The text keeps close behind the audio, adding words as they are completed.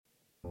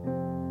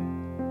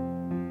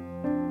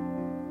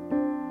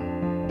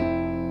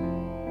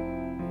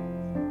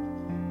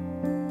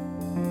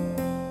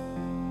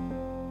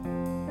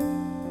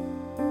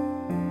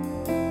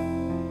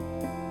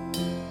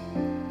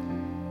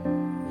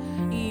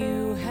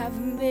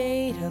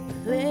a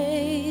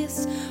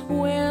place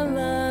where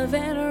love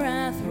and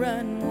wrath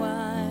run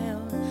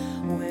wild,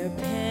 where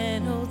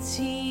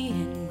penalty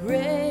and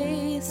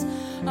grace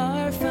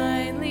are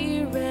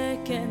finally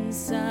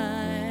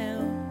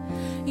reconciled.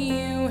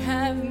 You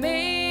have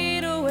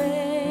made a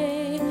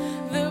way,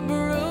 the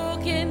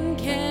broken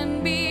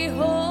can be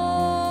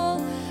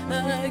whole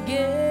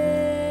again.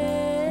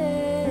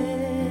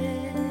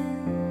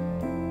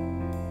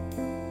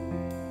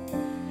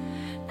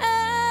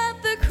 At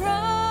the cross,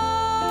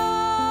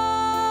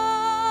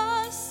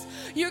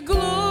 your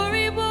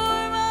glory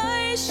bore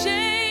my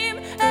shame.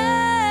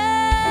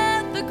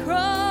 At the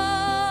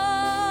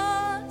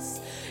cross,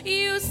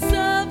 you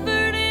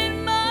suffered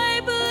in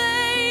my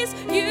place.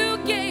 You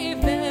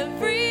gave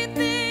everything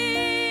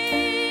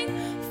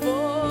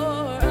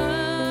for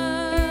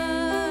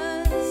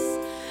us.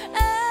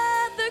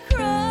 At the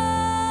cross,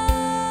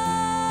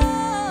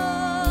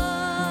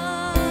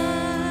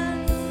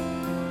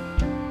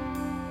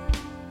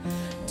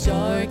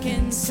 dark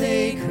and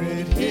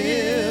sacred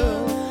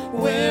hill,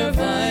 where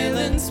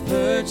violence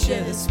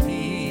purchased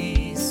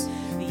peace,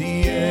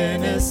 the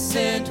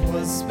innocent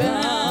was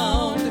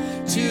bound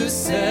to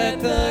set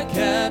the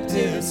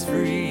captives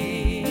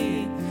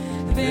free.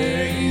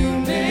 There you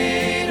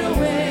made a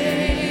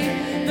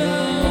way,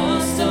 the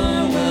lost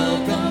are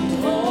welcomed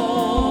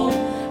home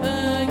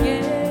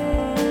again.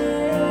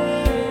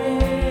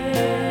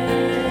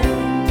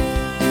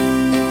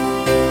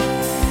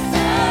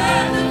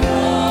 At the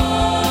cross,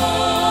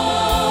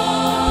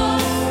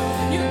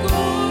 your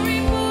glory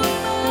bore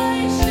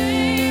my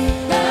shame.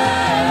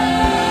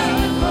 At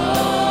the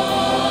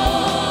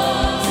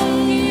cross,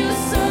 you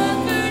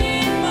suffered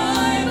in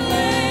my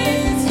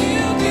place.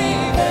 You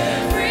gave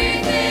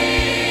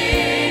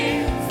everything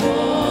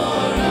for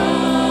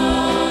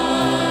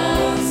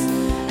us.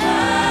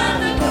 At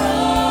the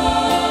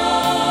cross,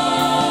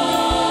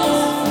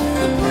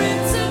 the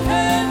Prince of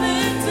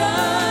Heaven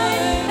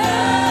died.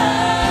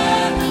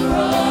 At the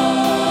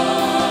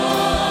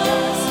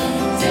cross,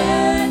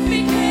 death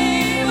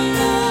became a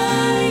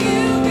lie.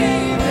 You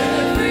gave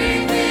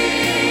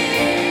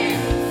everything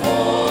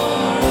for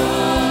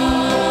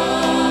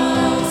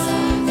us.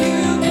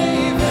 You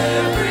gave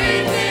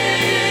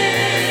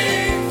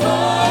everything for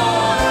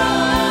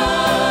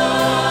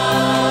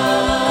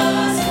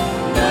us.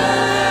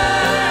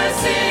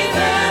 Mercy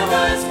that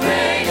was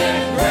great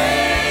and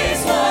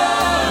grace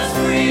was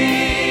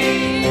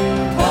free.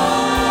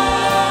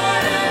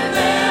 Pardon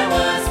there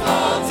was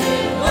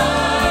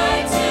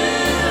multiplied to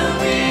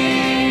me.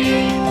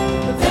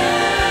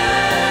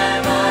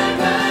 There my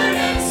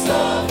burdened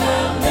soul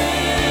found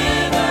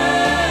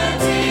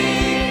liberty.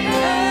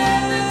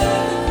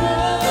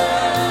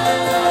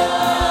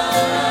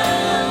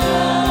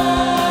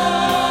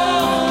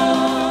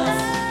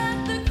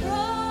 At the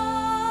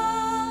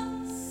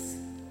cross,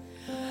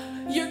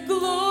 your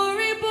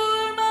glory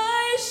bore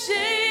my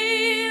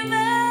shame.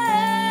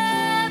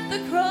 At the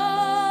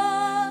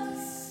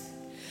cross,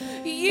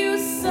 you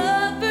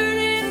suffered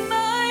in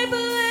my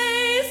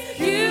place.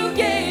 You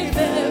gave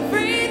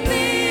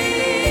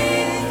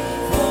everything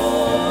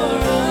for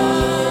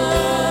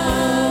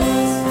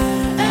us.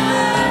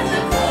 At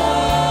the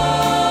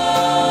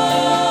cross,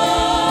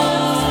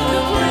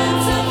 the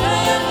Prince of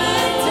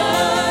Heaven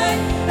died.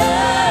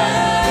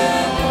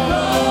 At the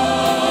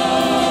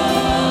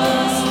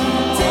cross,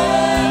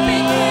 death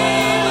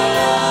became a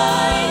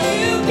lie.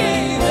 You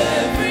gave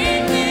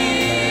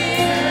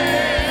everything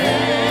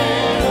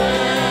for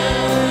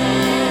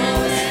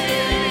us.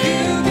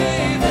 You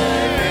gave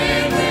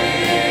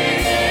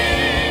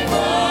everything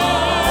for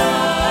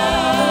us.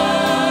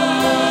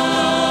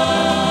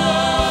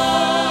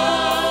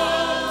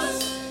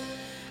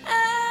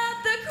 At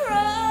the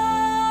cross.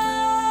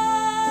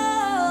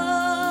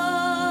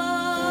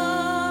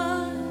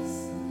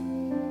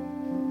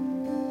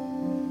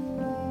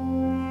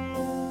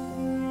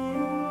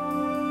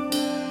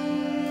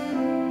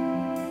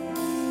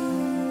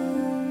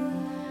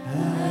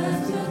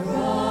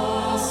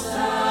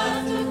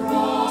 At the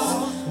cross,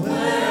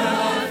 where I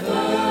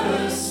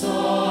first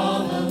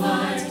saw the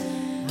light,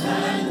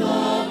 and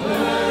the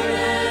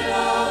burden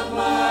of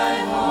my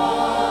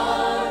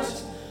heart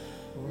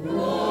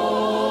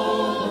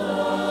rolled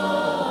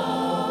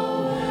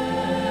away.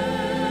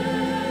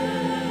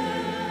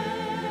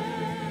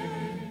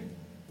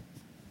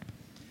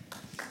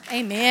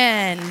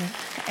 Amen.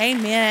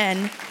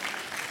 Amen.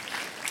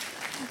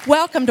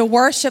 Welcome to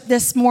worship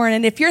this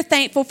morning. If you're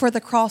thankful for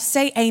the cross,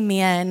 say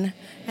amen.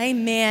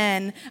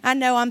 Amen. I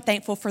know I'm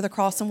thankful for the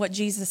cross and what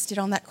Jesus did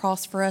on that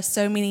cross for us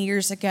so many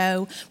years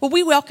ago. Well,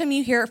 we welcome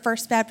you here at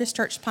First Baptist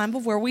Church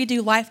Pineville, where we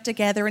do life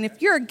together. And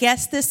if you're a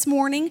guest this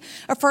morning,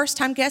 a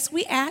first-time guest,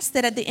 we ask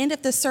that at the end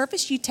of the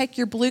service, you take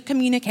your blue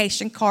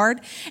communication card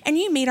and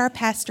you meet our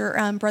pastor,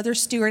 Brother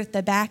Stewart, at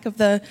the back of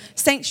the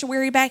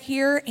sanctuary back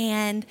here.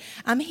 And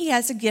he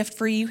has a gift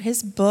for you,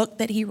 his book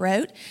that he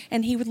wrote,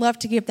 and he would love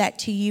to give that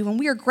to you. And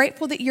we are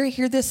grateful that you're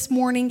here this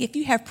morning. If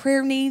you have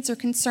prayer needs or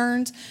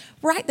concerns,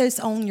 write those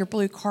on your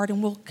blue card,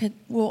 and we'll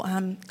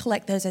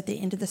collect those at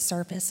the end of the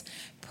service.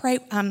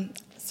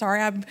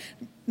 Sorry, I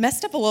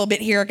messed up a little bit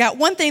here. I got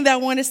one thing that I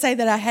want to say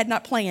that I had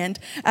not planned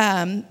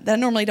that I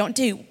normally don't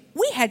do.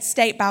 We had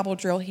state Bible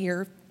drill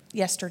here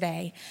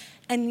yesterday.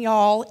 And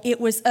y'all, it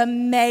was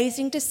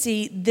amazing to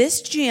see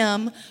this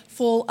gym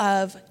full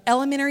of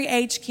elementary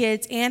age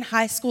kids and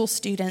high school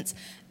students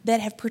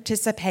that have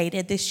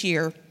participated this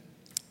year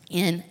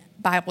in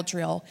Bible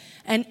drill.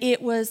 And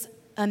it was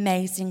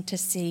amazing to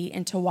see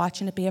and to watch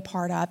and to be a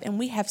part of. And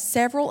we have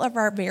several of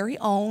our very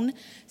own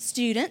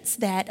students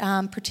that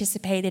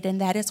participated in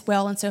that as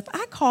well. And so if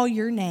I call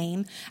your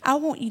name, I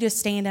want you to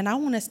stand and I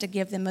want us to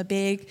give them a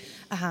big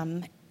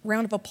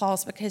round of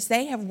applause because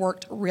they have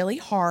worked really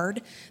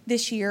hard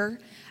this year.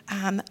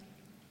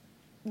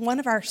 One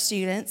of our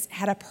students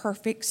had a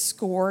perfect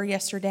score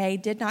yesterday,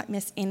 did not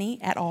miss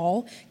any at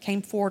all,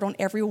 came forward on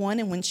every one,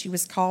 and when she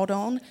was called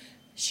on,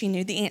 she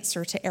knew the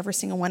answer to every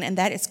single one, and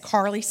that is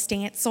Carly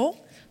Stansel.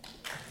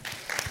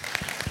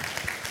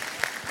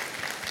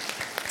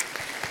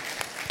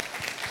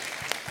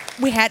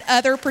 We had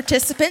other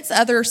participants,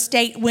 other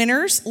state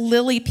winners,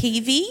 Lily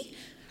Peavy,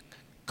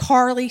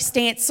 Carly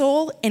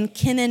Stansel, and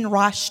Kenan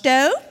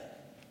Roshto.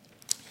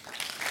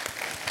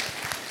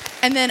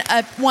 And then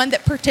one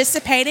that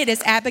participated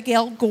is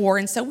Abigail Gore.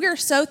 And so we are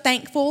so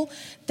thankful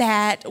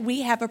that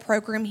we have a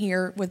program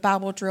here with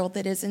Bible Drill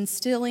that is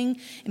instilling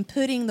and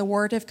putting the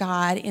Word of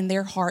God in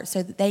their heart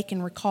so that they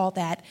can recall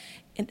that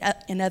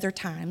in other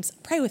times.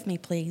 Pray with me,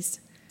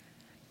 please.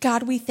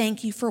 God, we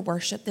thank you for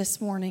worship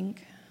this morning.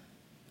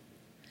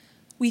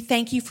 We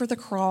thank you for the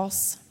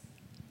cross.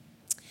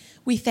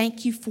 We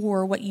thank you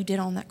for what you did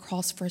on that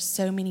cross for us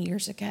so many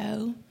years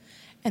ago.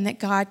 And that,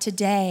 God,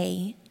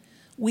 today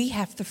we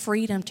have the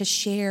freedom to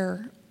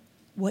share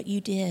what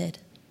you did,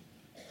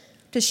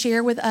 to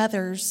share with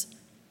others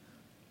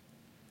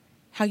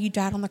how you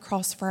died on the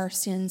cross for our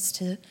sins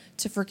to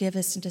forgive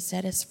us and to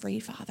set us free,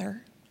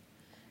 Father.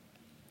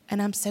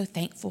 And I'm so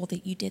thankful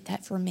that you did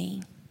that for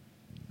me.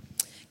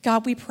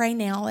 God, we pray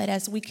now that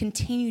as we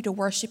continue to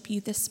worship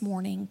you this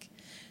morning,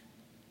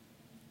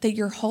 that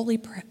your Holy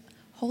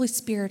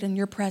Spirit and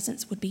your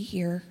presence would be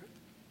here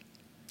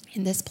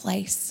in this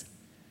place,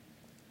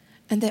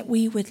 and that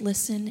we would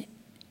listen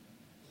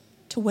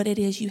to what it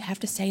is you have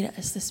to say to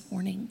us this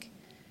morning.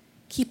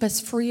 Keep us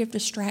free of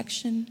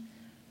distraction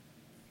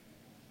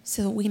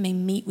so that we may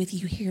meet with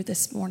you here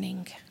this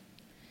morning.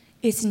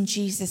 It's in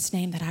Jesus'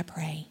 name that I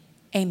pray.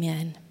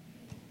 Amen.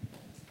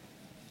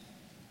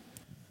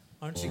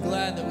 Aren't you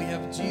glad that we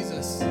have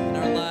Jesus in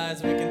our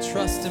lives and we can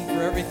trust him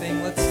for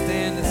everything? Let's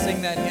stand and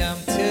sing that hymn.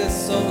 'Tis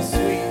so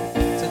sweet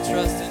to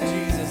trust in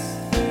Jesus.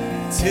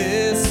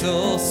 'Tis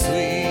so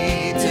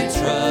sweet to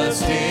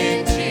trust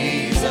in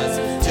Jesus,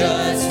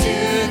 just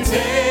to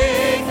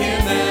take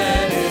him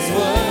at his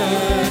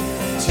word,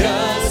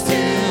 just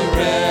to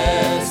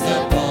rest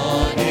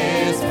upon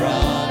his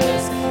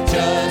promise,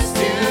 just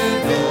to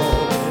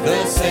know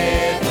thus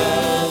saith the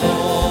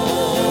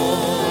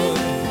Lord.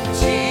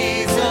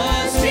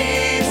 Jesus,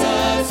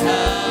 Jesus,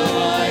 how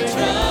I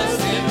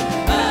trust him,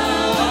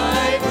 how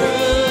I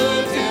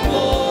proved him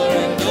o'er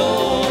and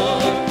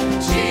o'er.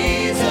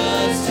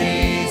 Jesus,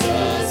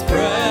 Jesus,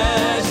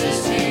 precious.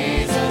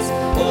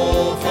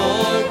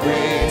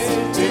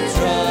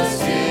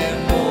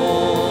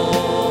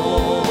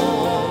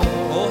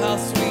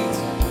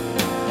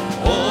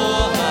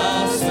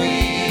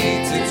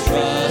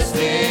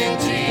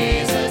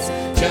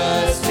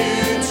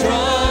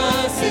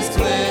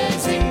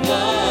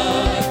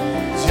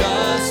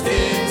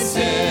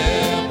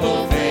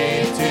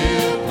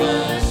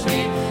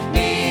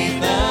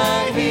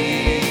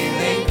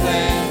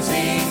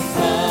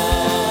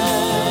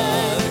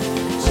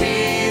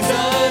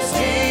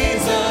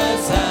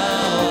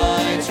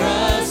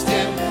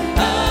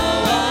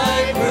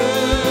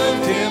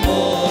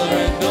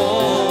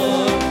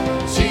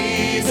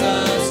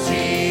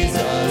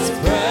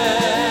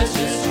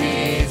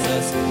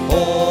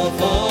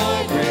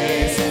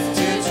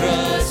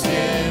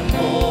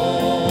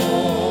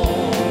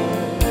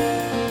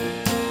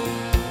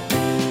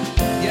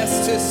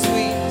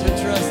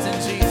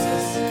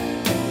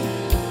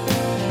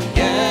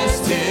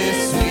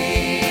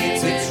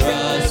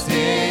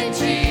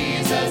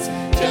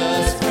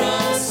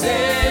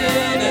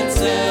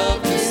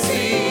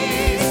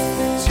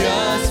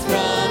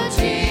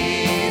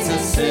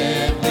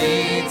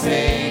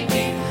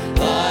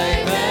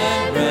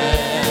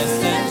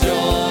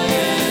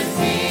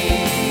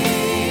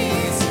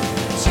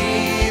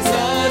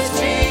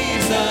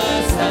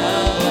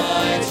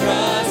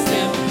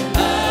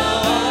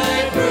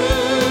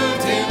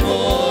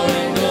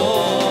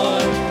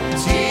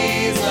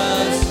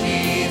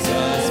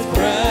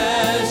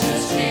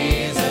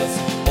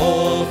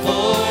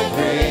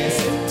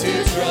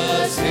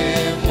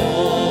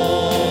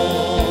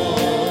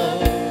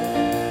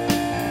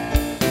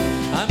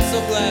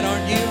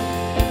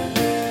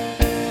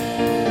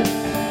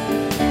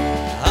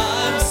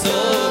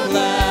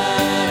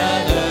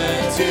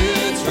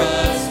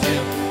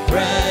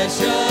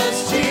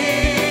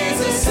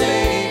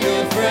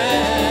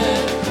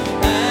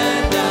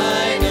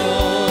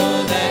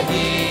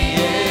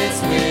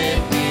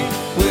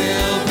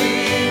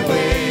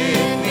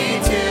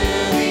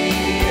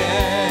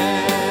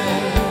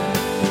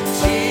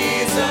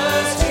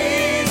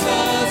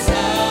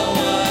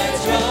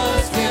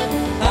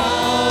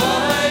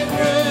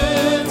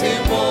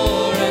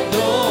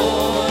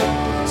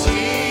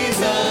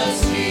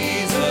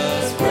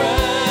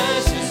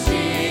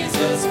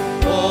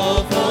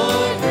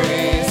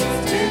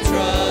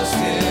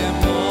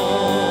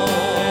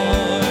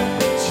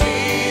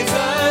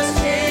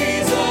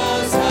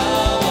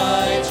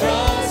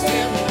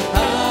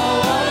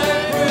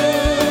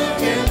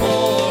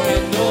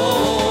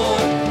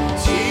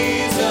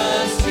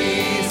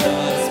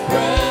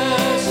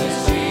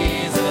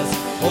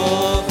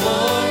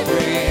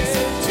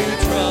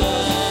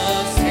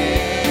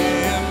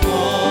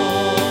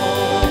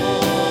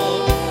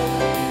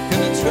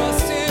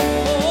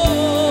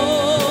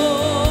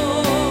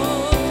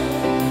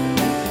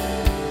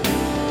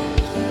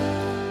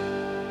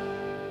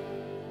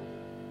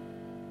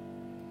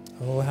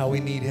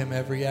 need him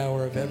every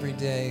hour of every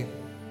day.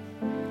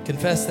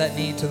 Confess that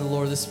need to the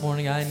Lord this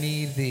morning. I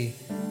need thee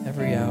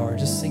every hour.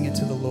 Just sing it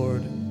to the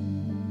Lord.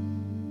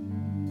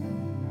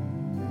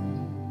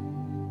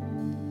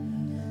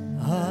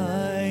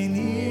 I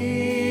need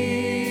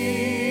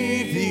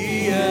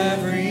thee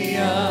every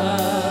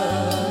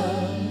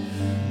hour,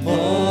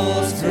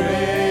 most gracious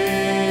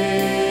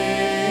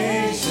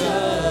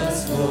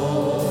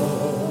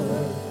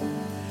Lord.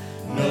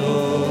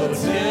 No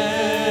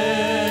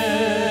tender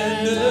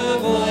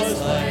voice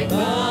like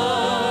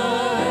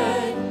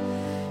thine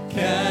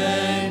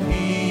can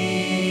peace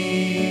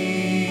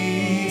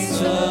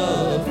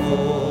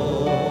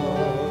afford.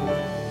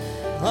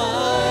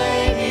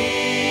 I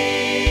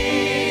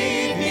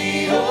need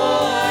thee,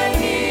 oh, I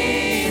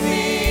need thee.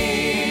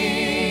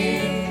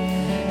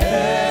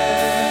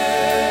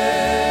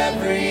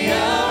 Every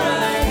hour I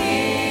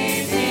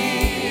need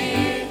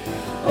thee.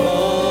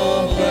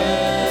 Oh,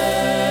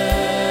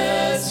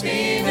 bless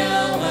me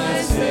now,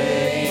 my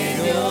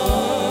Savior.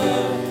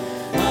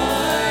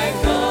 I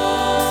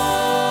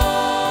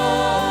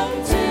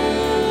come to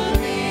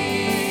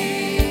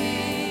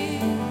thee.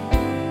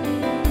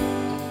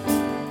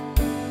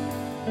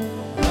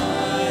 I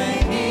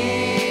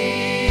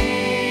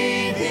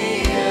need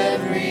thee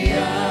every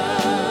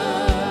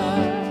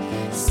hour.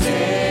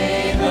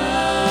 Stay thou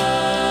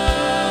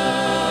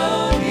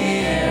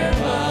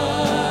nearby.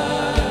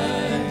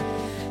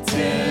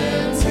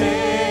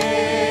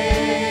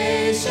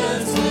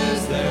 Temptations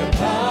lose their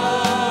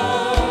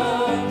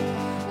power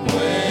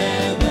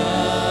when thou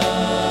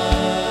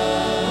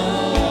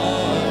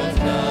art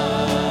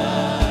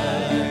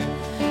nigh.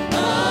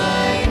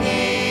 I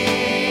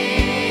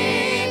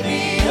need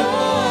thee,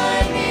 oh, I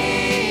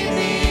need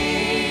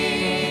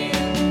thee.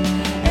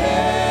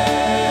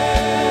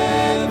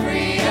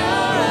 Every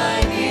hour I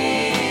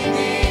need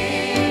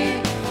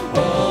thee.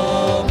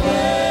 Oh,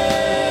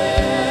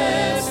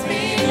 bless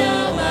me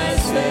now, my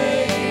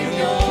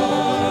Savior.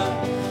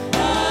 I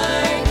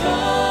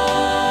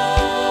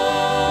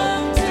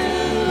come to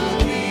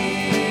thee.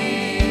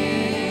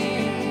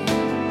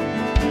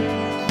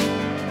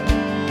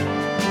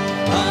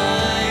 I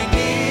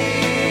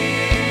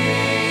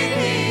need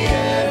thee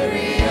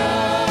every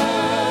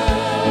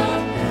hour,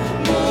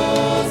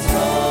 most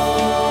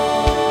holy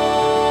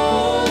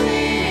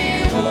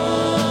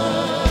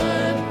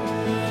one.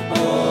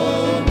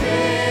 Oh,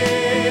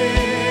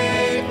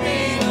 make me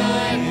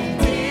thine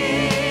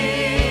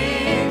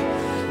indeed,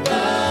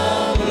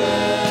 thou blessed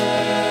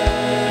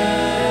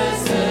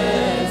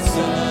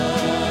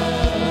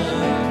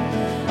Son.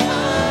 I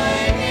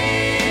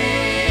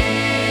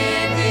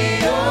need thee,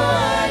 oh, I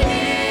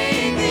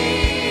need thee.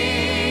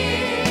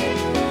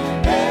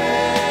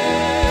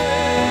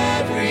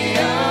 Every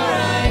hour I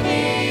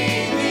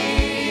need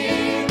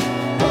thee.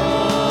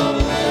 Oh,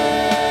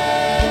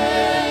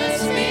 bless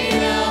me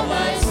now,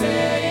 my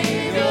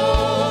Savior.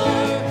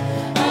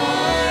 I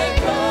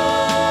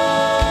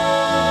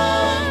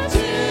come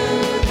to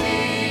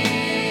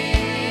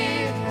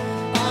thee.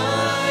 I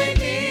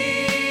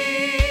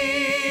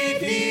need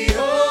thee,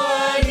 oh, I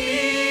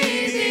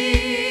need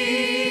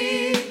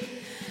thee.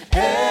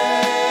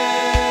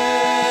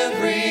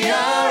 Every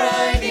hour I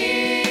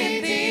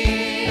need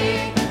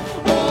thee.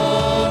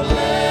 Oh,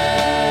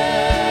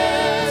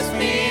 bless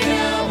me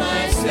now,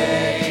 my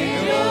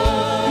Savior.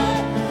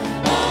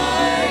 I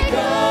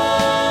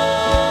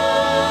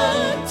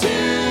come to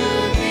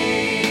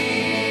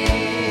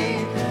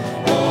thee.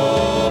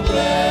 Oh,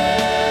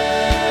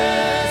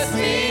 bless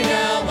me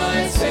now,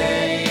 my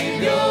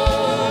Savior.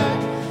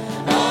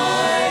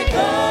 I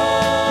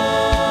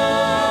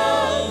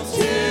come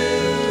to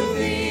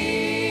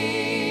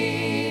thee.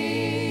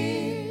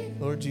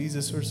 Lord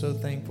Jesus, we're so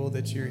thankful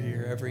that you're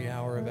here every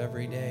hour of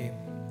every day.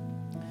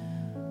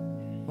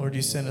 Lord,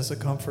 you sent us a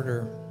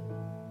comforter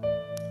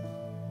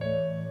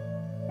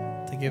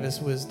to give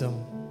us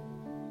wisdom,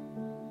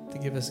 to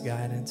give us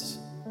guidance,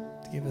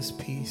 to give us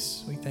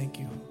peace. We thank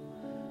you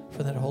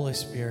for that Holy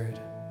Spirit.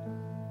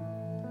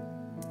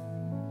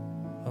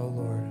 Oh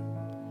Lord,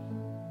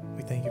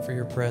 we thank you for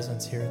your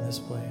presence here in this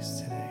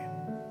place today.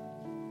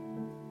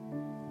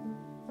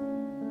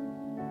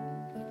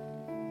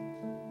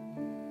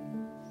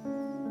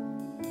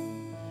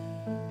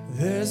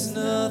 There's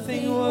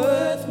nothing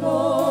worth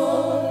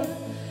more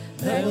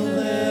that will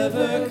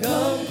ever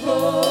come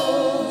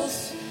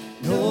close.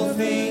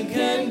 Nothing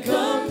can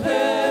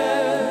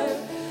compare.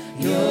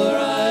 You're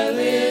our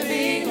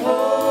living hope.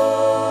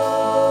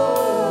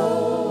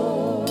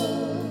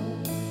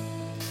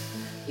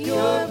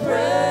 Your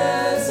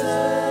presence.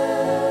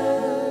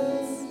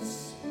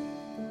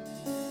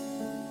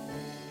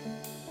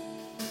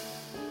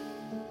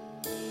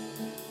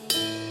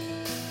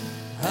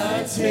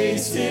 I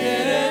tasted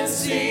and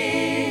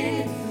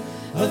seen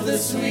of the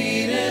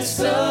sweetest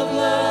of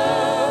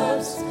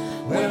loves,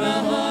 where my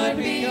heart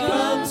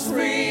becomes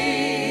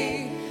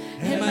free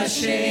and my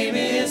shame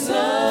is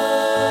undone.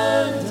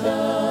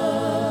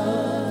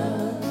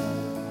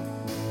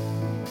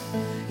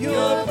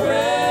 Your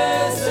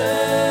presence,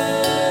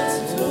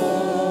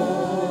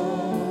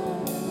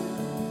 Lord.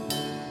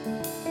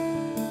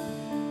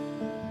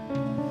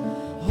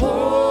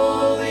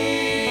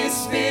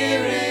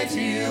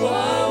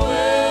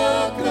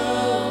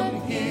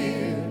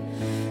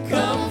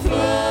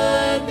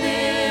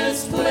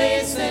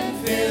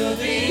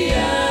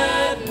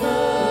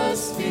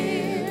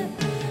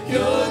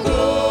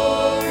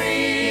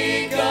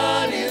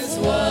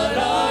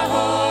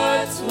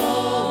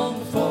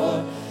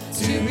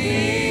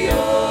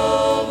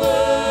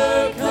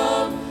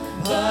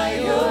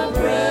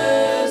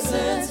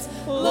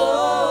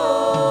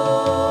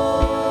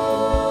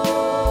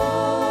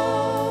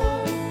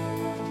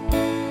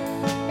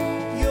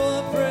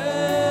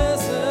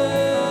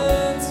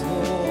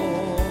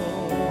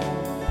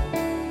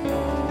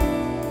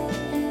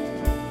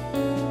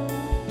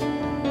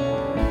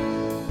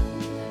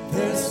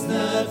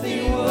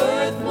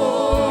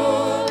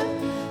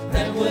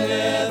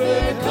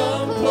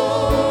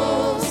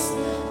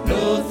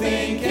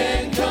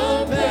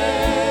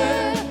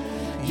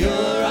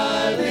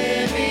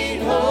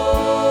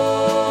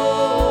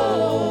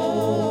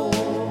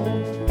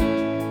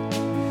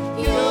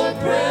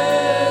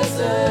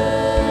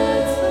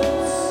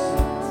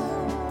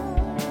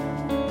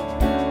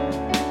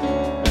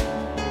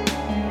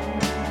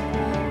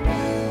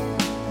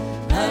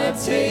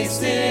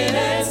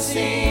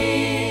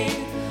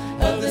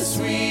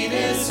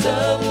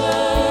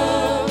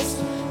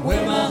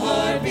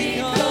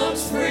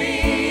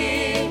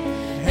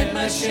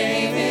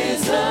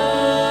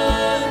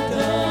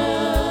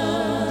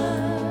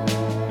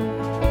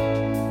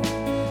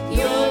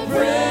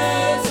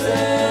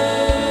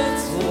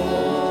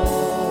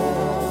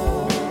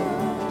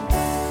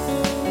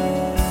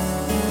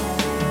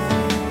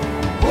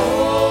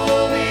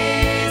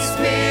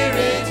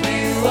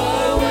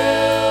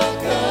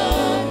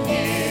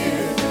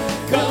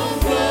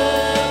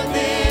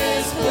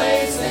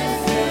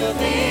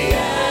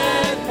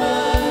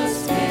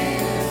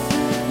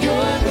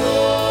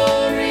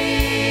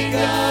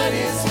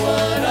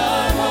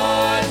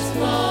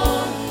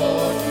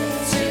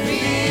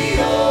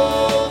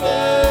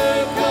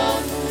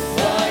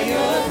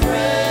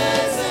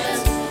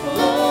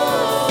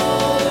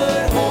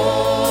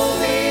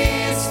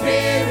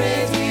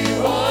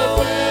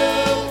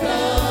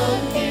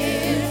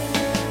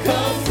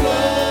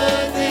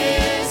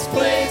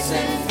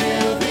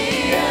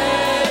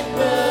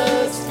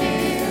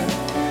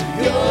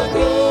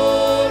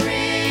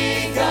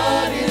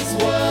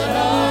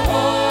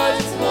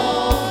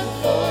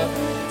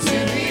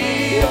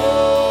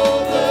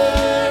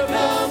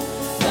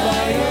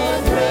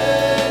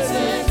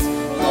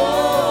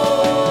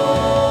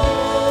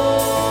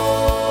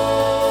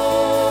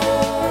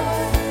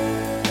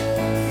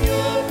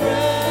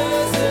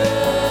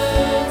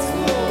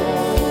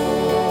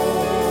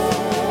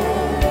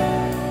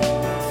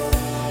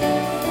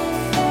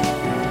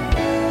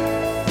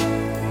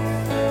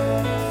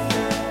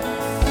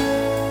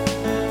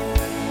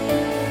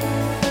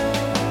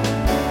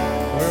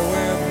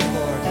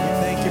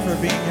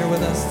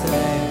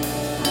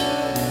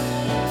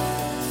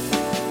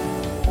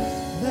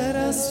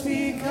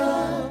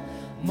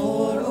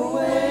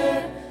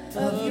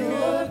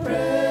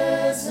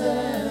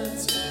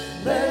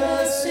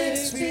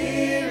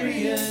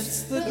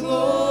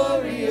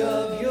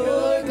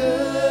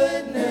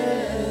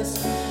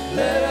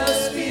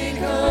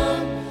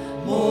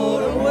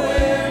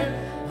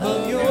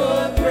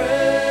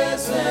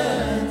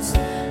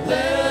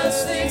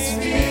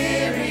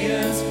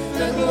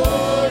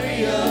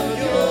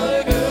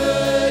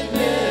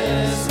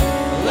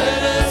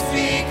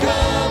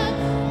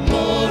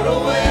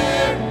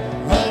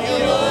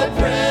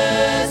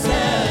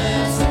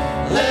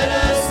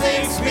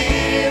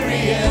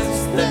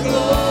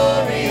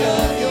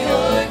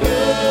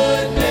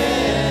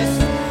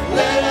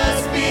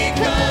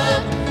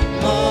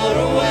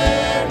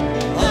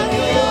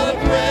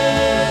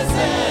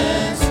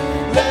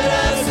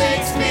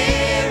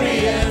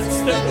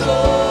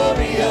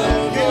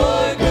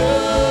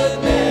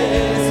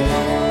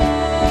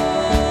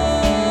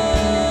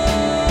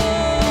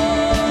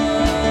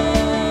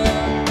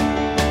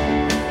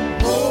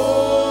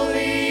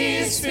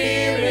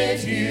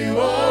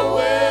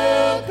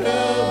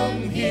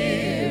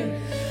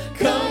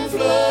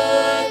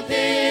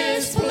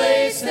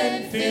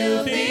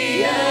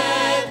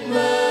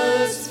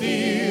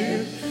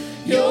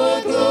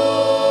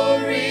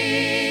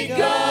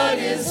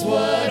 It's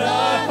what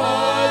our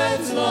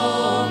hearts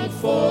long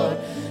for,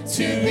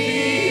 to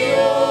be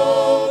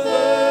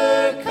overcome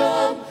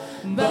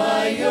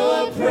by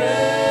your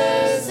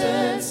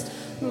presence,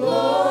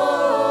 Lord.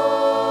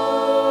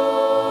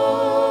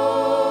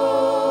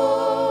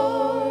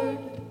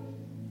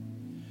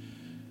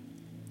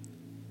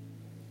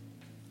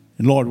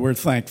 And Lord, we're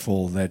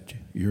thankful that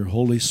your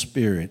Holy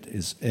Spirit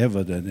is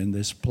evident in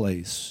this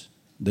place,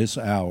 this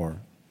hour,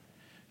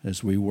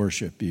 as we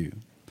worship you.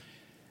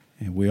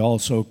 And we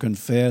also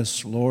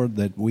confess, Lord,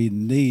 that we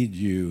need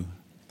you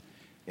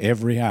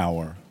every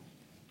hour.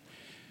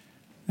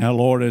 Now,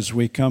 Lord, as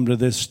we come to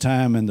this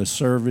time in the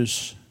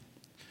service,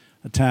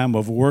 a time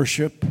of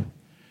worship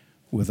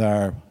with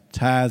our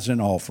tithes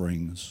and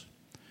offerings,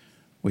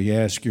 we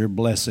ask your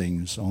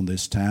blessings on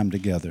this time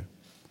together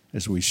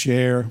as we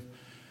share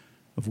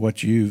of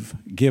what you've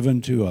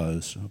given to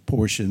us, a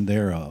portion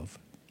thereof.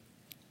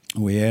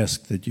 We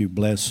ask that you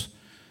bless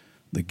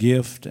the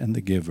gift and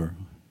the giver,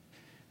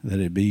 that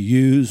it be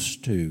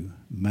used to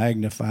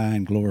magnify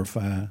and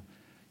glorify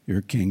your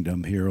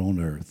kingdom here on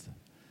earth.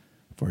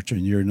 For it's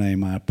in your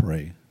name I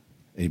pray.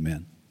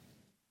 Amen.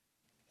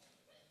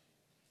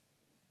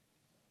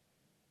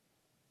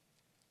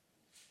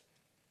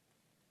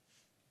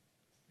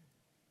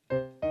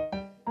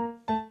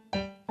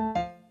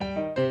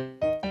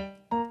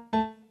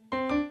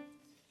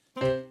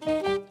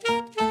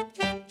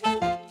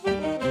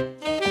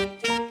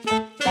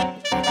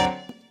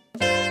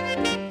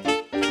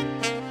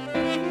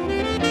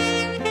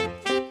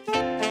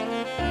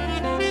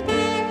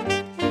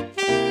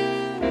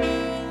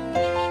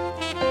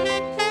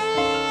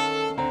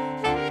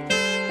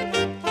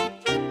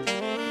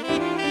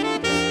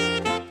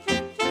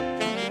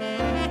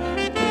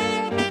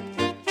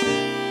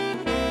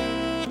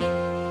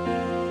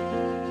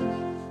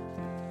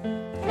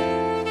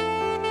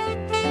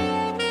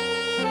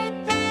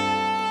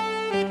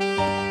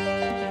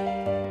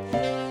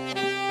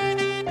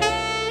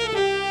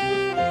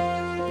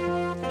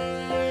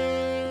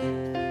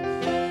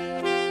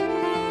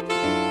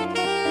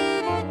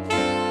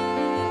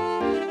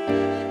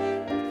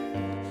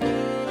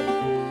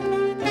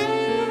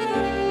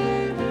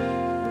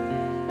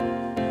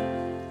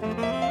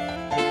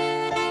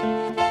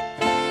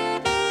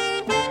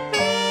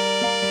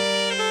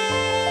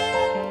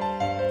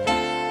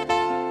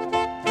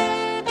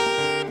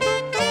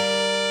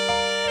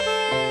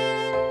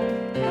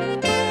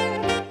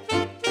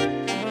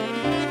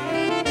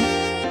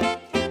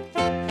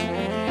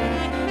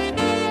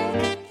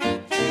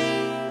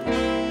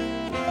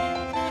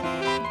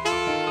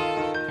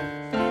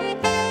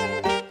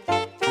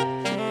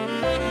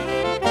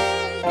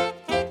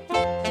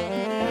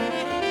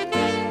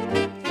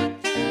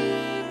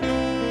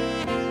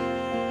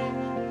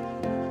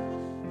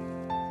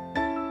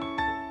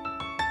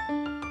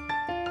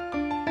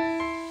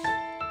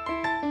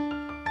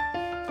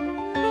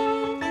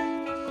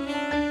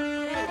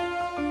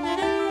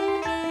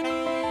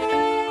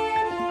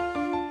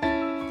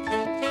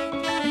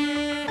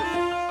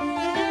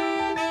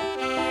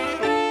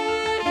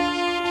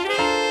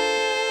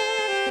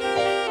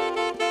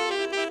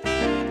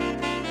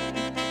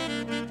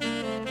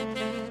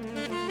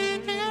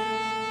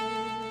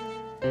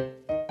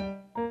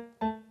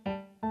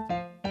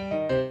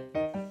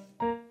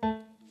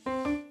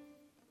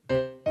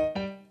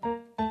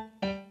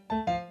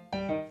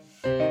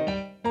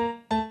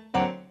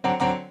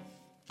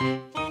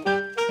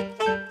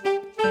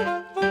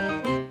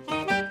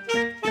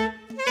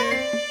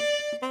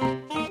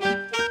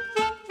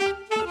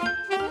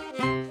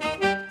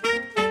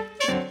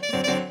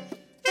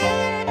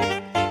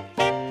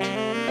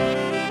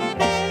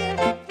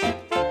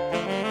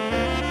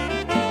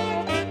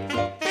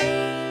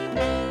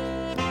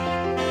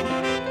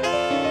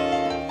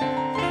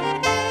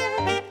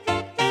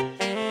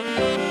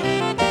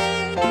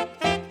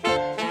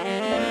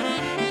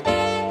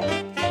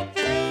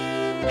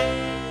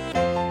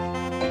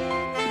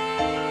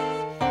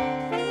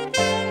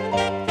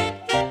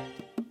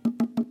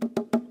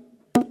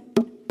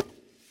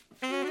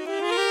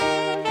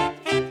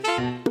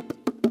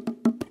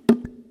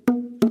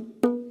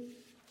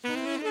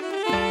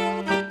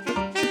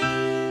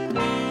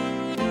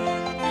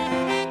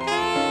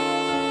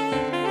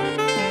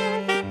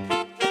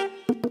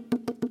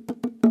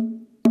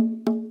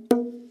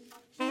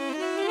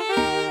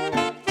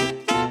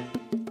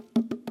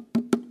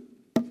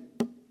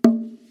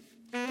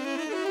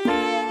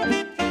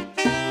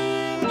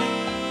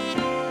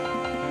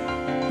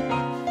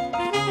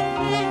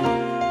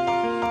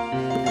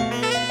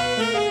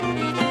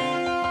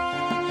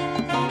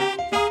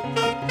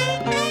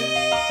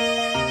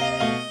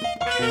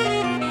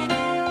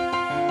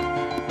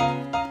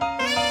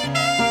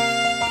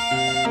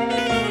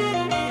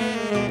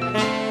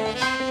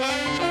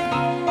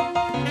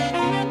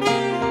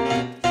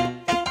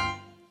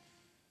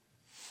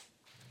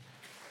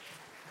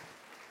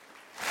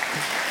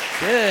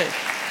 Good.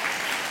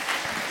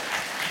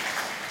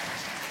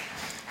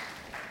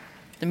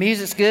 The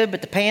music's good,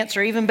 but the pants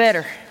are even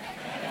better.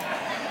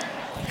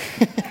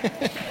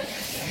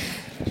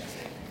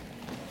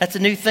 That's a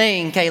new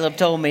thing. Caleb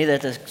told me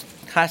that the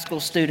high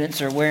school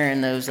students are wearing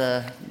those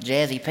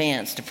jazzy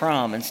pants to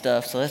prom and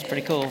stuff, so that's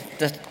pretty cool.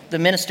 The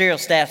ministerial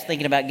staff's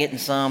thinking about getting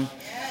some.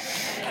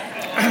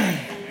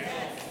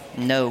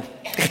 No.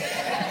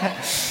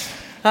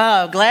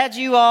 Glad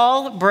you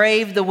all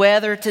braved the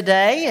weather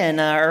today, and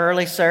our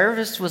early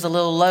service was a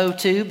little low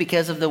too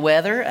because of the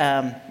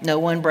weather. No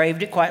one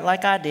braved it quite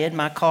like I did.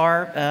 My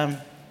car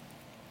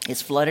is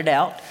flooded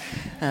out,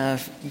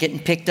 getting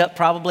picked up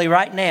probably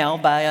right now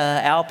by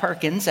Al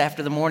Perkins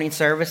after the morning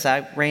service.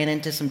 I ran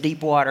into some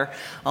deep water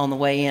on the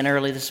way in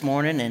early this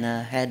morning and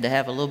had to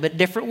have a little bit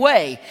different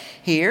way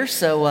here.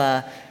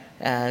 So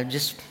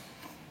just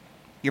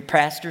your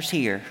pastor's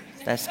here.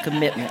 That's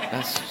commitment.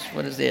 That's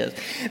what it is.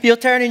 If you'll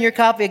turn in your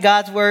copy of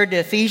God's Word to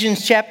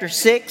Ephesians chapter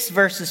 6,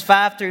 verses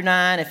 5 through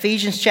 9.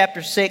 Ephesians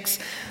chapter 6,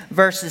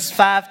 verses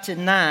 5 to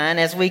 9,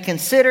 as we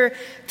consider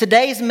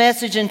today's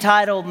message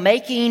entitled,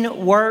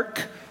 Making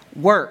Work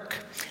Work.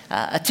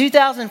 A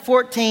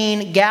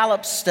 2014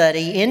 Gallup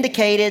study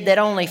indicated that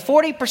only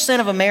 40%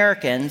 of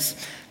Americans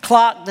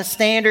clock the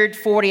standard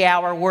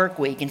 40-hour work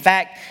week. In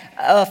fact,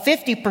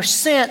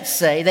 50%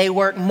 say they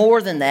work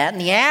more than that, and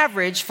the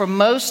average for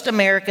most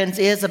Americans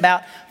is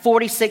about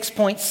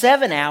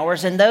 46.7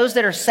 hours, and those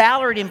that are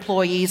salaried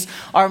employees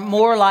are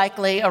more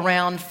likely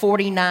around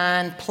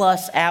 49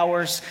 plus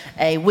hours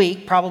a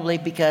week, probably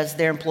because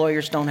their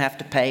employers don't have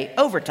to pay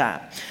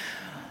overtime.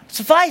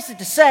 Suffice it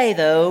to say,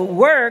 though,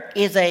 work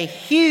is a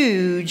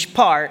huge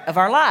part of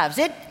our lives.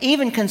 It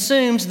even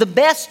consumes the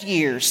best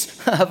years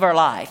of our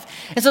life.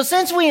 And so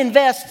since we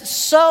invest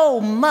so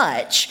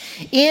much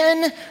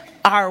in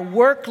our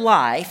work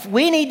life,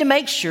 we need to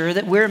make sure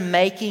that we're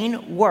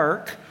making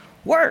work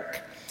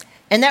work.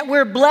 And that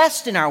we're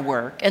blessed in our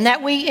work, and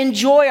that we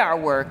enjoy our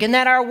work, and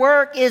that our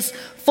work is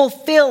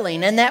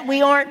fulfilling, and that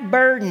we aren't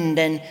burdened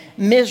and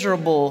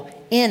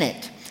miserable in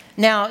it.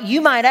 Now,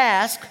 you might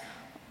ask,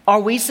 are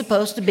we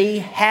supposed to be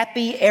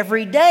happy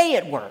every day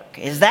at work?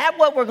 Is that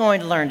what we're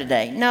going to learn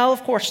today? No,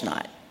 of course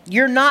not.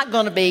 You're not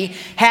going to be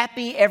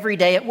happy every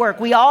day at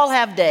work. We all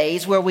have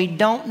days where we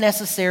don't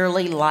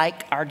necessarily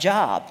like our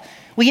job.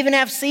 We even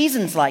have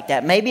seasons like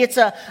that. Maybe it's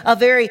a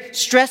very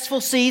stressful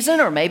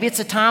season, or maybe it's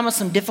a time of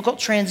some difficult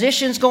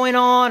transitions going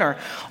on,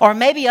 or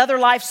maybe other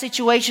life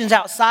situations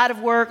outside of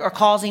work are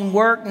causing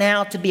work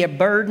now to be a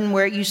burden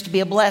where it used to be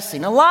a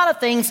blessing. A lot of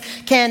things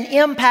can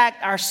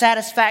impact our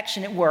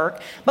satisfaction at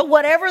work, but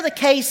whatever the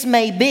case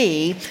may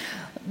be,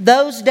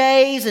 those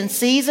days and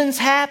seasons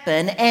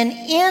happen, and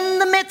in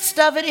the midst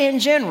of it in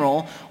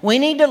general, we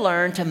need to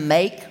learn to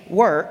make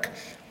work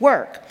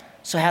work.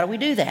 So how do we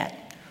do that?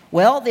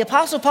 Well, the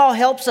Apostle Paul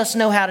helps us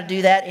know how to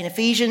do that in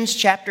Ephesians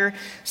chapter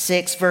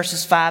 6,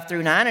 verses 5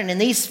 through 9. And in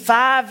these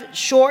 5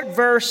 short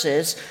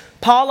verses,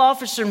 Paul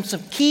offers some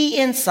key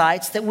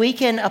insights that we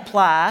can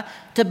apply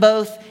to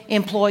both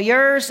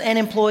employers and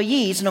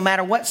employees, no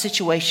matter what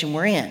situation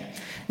we're in.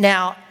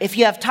 Now, if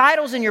you have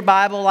titles in your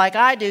Bible like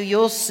I do,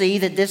 you'll see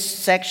that this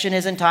section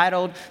is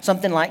entitled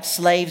something like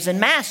Slaves and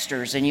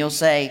Masters. And you'll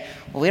say,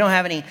 well, we don't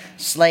have any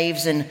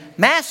slaves and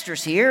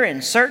masters here.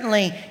 And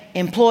certainly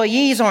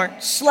employees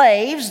aren't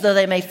slaves, though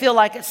they may feel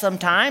like it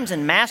sometimes.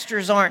 And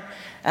masters aren't,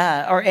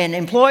 and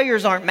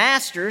employers aren't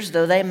masters,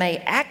 though they may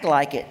act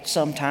like it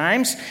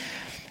sometimes.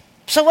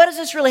 So what does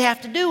this really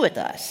have to do with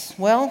us?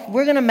 Well,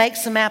 we're going to make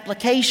some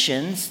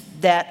applications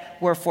that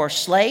were for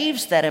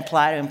slaves that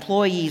apply to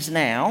employees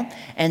now,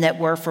 and that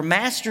were for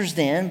masters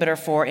then, but are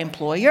for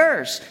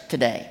employers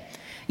today.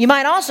 You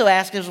might also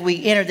ask as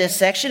we enter this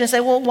section and say,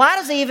 well, why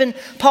does even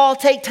Paul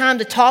take time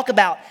to talk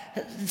about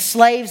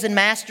slaves and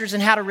masters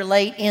and how to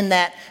relate in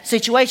that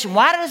situation?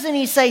 Why doesn't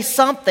he say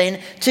something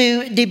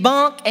to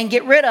debunk and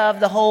get rid of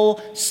the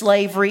whole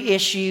slavery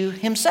issue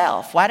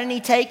himself? Why didn't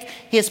he take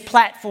his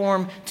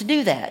platform to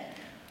do that?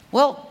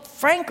 Well,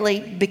 frankly,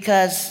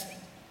 because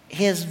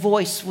his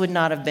voice would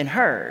not have been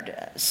heard.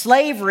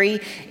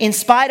 Slavery, in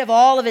spite of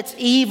all of its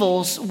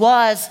evils,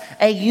 was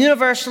a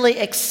universally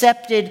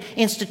accepted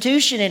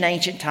institution in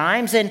ancient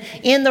times. And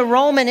in the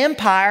Roman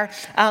Empire,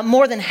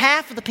 more than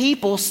half of the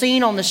people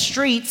seen on the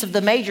streets of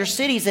the major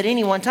cities at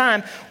any one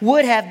time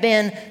would have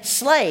been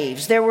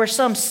slaves. There were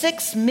some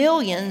 6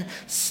 million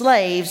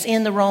slaves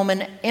in the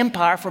Roman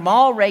Empire from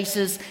all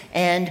races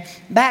and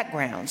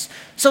backgrounds.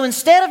 So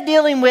instead of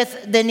dealing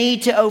with the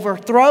need to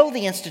overthrow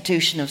the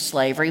institution of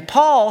slavery,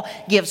 Paul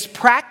gives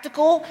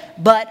practical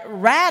but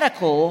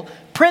radical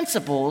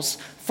principles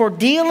for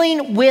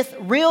dealing with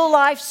real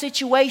life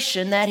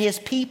situation that his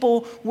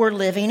people were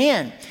living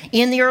in.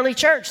 In the early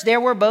church, there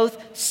were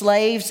both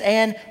slaves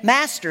and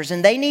masters,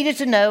 and they needed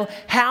to know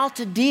how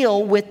to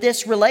deal with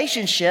this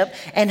relationship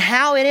and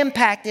how it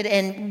impacted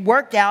and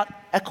worked out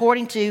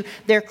according to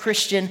their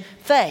Christian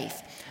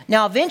faith.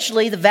 Now,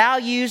 eventually, the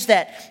values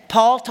that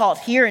Paul taught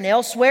here and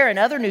elsewhere and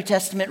other New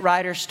Testament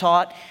writers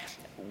taught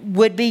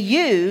would be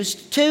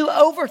used to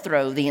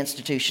overthrow the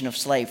institution of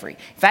slavery.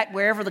 In fact,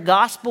 wherever the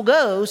gospel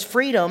goes,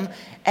 freedom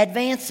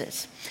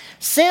advances.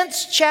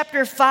 Since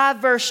chapter 5,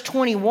 verse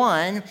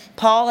 21,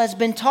 Paul has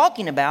been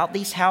talking about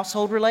these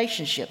household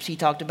relationships. He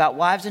talked about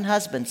wives and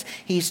husbands.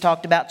 He's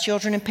talked about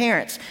children and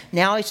parents.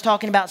 Now he's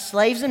talking about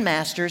slaves and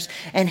masters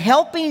and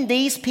helping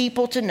these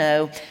people to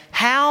know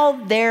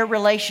how their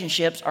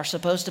relationships are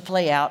supposed to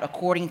play out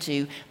according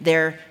to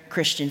their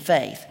Christian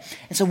faith.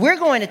 And so we're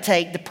going to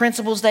take the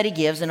principles that he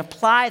gives and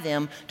apply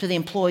them to the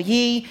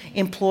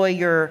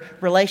employee-employer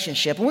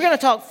relationship. And we're going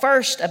to talk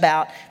first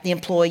about the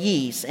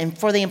employees. And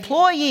for the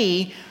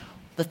employee,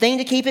 the thing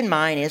to keep in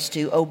mind is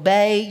to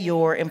obey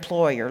your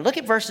employer. Look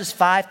at verses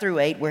 5 through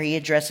 8 where he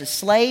addresses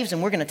slaves,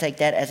 and we're going to take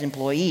that as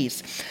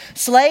employees.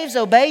 Slaves,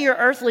 obey your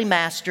earthly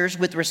masters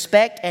with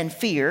respect and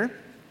fear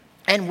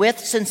and with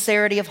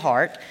sincerity of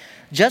heart,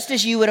 just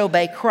as you would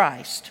obey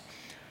Christ.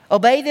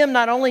 Obey them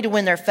not only to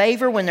win their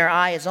favor when their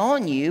eye is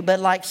on you, but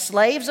like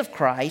slaves of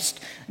Christ,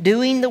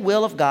 doing the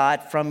will of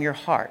God from your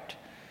heart.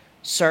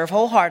 Serve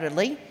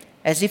wholeheartedly,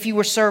 as if you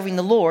were serving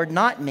the Lord,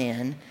 not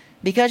men,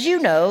 because you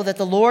know that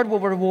the Lord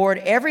will reward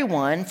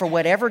everyone for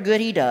whatever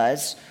good he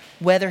does,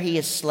 whether he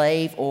is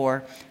slave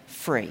or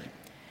free.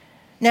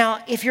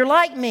 Now, if you're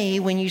like me,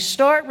 when you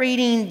start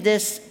reading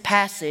this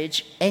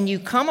passage and you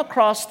come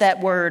across that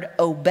word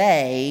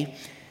obey,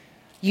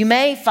 you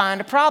may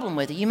find a problem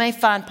with it. You may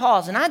find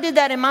pause. And I did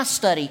that in my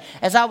study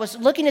as I was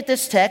looking at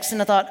this text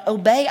and I thought,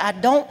 obey, I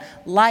don't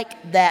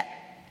like that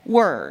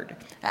word.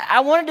 I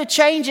wanted to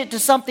change it to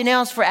something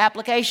else for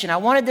application. I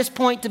wanted this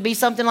point to be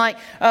something like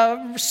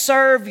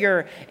serve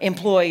your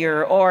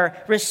employer or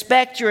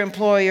respect your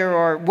employer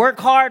or work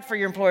hard for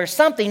your employer,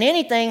 something,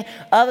 anything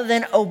other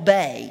than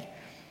obey.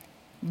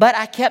 But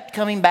I kept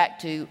coming back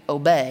to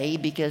obey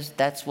because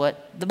that's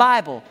what the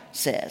Bible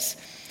says.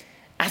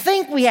 I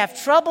think we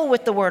have trouble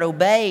with the word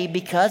obey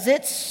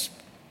because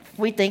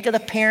we think of the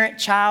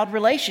parent-child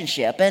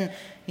relationship. And,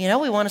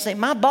 we want to say,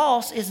 my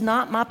boss is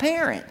not my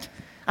parent.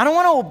 I don't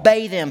want to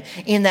obey them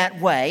in that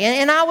way.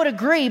 And I would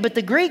agree, but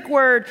the Greek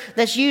word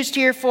that's used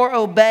here for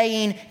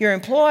obeying your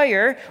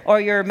employer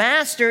or your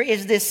master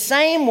is this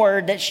same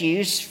word that's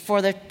used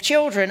for the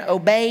children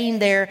obeying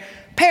their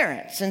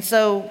parents. And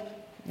so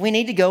we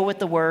need to go with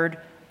the word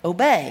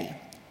obey.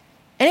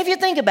 And if you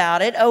think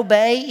about it,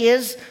 obey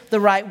is the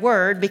right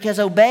word because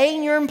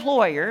obeying your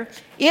employer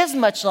is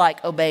much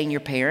like obeying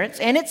your parents,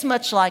 and it's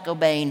much like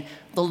obeying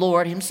the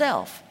Lord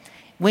himself.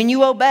 When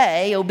you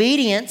obey,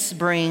 obedience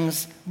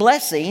brings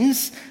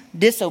blessings,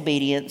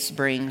 disobedience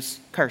brings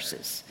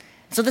curses.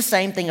 So the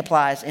same thing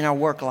applies in our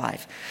work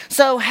life.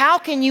 So how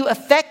can you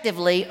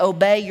effectively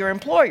obey your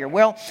employer?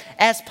 Well,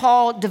 as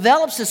Paul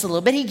develops this a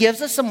little bit, he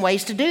gives us some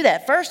ways to do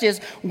that. First is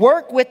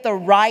work with the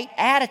right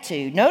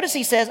attitude. Notice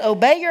he says,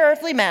 obey your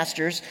earthly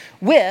masters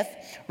with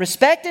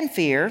respect and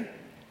fear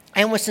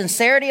and with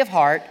sincerity of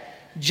heart,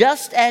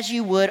 just as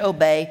you would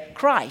obey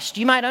Christ.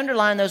 You might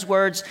underline those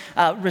words,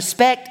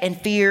 respect and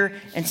fear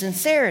and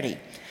sincerity.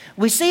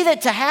 We see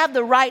that to have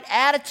the right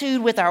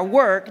attitude with our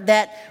work,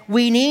 that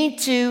we need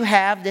to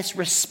have this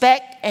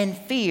respect and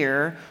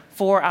fear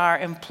for our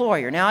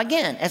employer. Now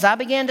again, as I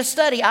began to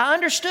study, I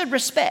understood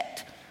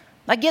respect.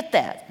 I get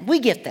that. We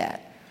get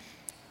that.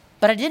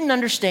 But I didn't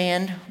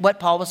understand what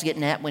Paul was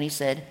getting at when he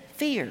said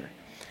fear.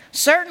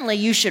 Certainly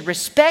you should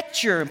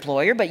respect your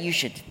employer, but you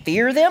should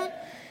fear them.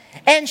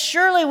 And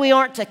surely we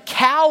aren't to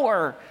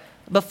cower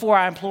before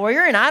our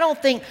employer. And I don't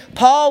think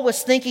Paul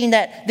was thinking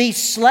that these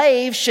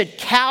slaves should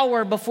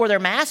cower before their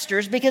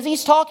masters because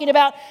he's talking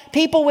about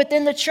people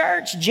within the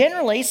church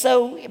generally.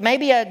 So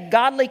maybe a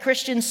godly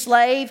Christian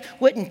slave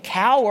wouldn't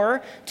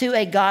cower to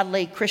a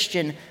godly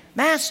Christian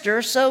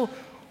master. So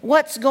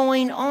what's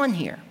going on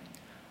here?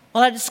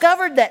 Well, I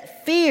discovered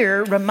that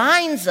fear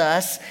reminds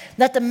us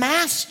that the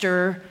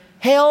master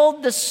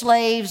held the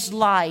slave's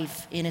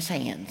life in his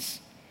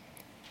hands.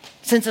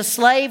 Since a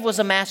slave was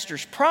a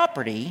master's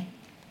property,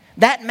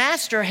 that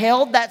master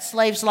held that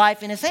slave's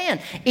life in his hand.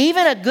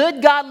 Even a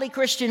good, godly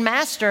Christian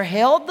master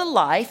held the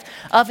life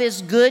of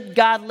his good,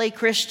 godly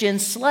Christian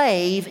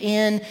slave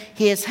in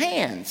his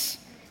hands.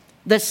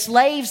 The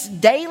slave's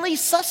daily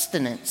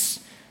sustenance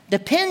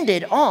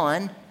depended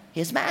on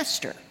his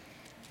master.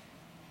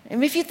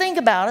 And if you think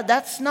about it,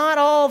 that's not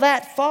all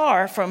that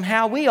far from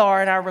how we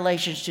are in our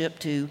relationship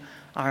to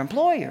our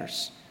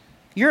employers.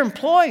 Your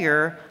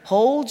employer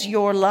holds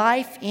your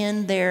life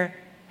in their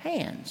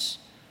hands.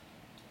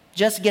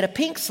 Just get a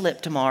pink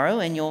slip tomorrow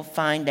and you'll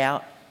find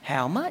out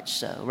how much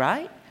so,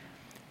 right?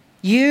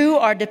 You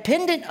are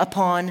dependent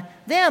upon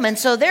them. And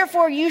so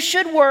therefore you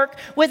should work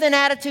with an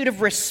attitude of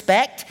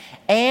respect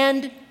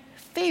and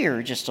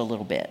fear just a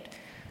little bit.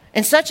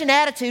 And such an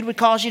attitude would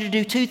cause you to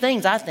do two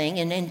things, I think,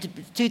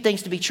 and two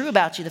things to be true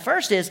about you. The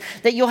first is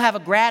that you'll have a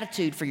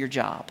gratitude for your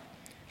job.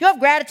 You'll have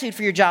gratitude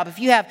for your job if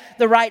you have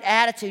the right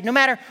attitude. No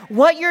matter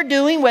what you're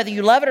doing, whether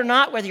you love it or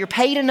not, whether you're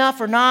paid enough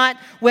or not,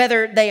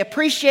 whether they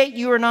appreciate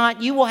you or not,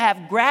 you will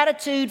have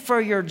gratitude for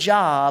your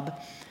job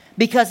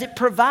because it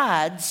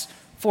provides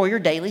for your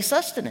daily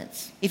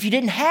sustenance. If you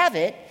didn't have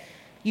it,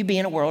 you'd be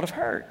in a world of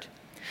hurt.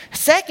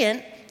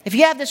 Second, if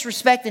you have this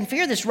respect and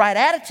fear, this right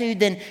attitude,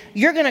 then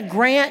you're going to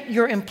grant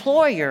your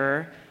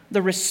employer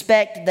the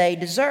respect they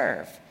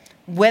deserve.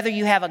 Whether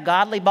you have a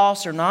godly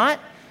boss or not,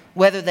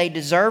 whether they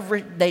deserve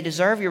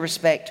your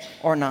respect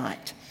or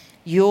not,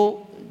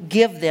 you'll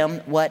give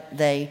them what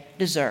they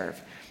deserve.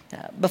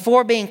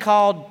 Before being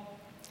called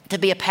to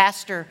be a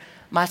pastor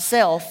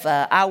myself,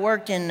 I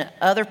worked in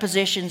other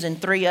positions in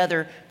 3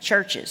 other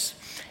churches.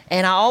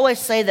 And I always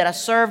say that I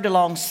served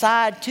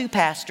alongside 2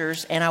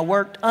 pastors and I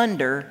worked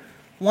under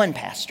 1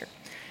 pastor.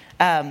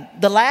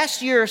 The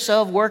last year or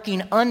so of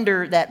working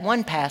under that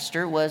 1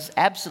 pastor was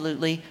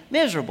absolutely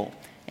miserable.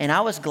 And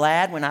I was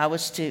glad when I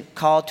was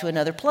called to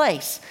another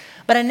place.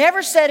 But I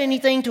never said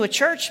anything to a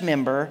church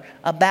member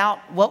about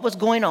what was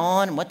going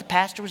on and what the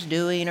pastor was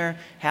doing or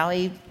how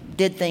he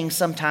did things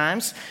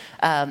sometimes.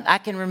 I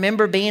can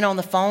remember being on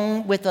the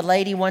phone with a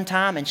lady one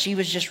time, and she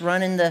was just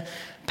running the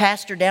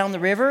pastor down the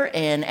river.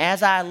 And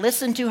as I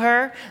listened to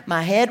her,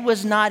 my head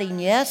was nodding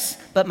yes,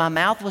 but my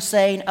mouth was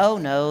saying, oh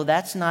no,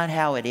 that's not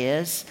how it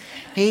is.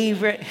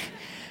 I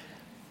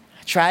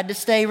tried to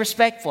stay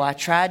respectful. I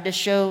tried to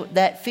show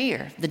that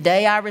fear. The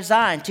day I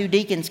resigned, 2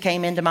 deacons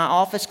came into my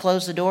office,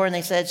 closed the door, and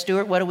they said,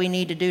 Stuart, what do we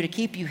need to do to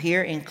keep you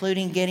here,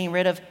 including getting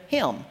rid of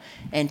him?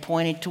 And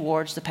pointed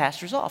towards the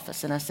pastor's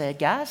office. And I said,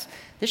 guys,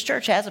 this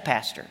church has a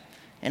pastor,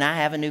 and I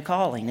have a new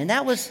calling. And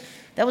that was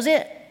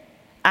it.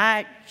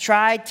 I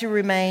tried to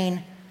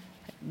remain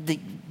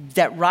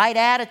that right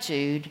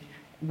attitude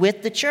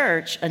with the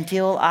church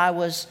until I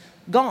was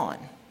gone.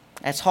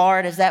 As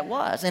hard as that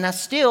was. And I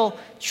still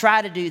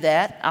try to do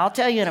that. I'll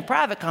tell you in a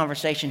private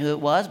conversation who it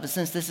was, but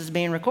since this is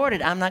being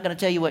recorded, I'm not going to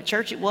tell you what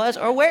church it was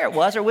or where it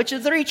was or which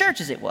of the 3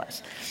 churches it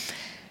was.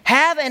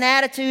 Have an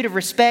attitude of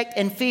respect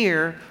and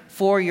fear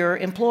for your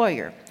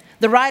employer.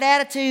 The right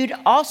attitude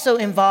also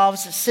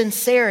involves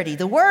sincerity.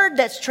 The word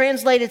that's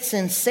translated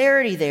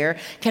sincerity there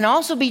can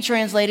also be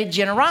translated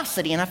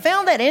generosity. And I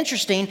found that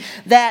interesting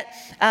that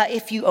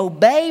if you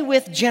obey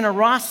with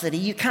generosity,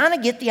 you kind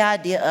of get the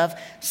idea of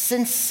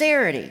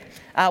sincerity.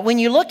 When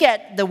you look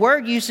at the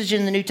word usage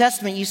in the New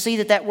Testament, you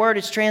see that word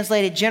is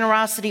translated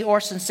generosity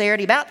or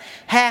sincerity, about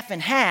half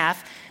and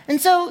half. And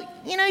so,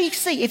 you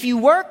see, if you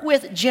work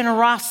with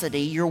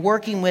generosity, you're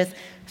working with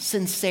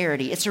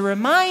sincerity. It's a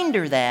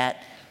reminder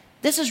that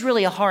this is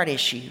really a heart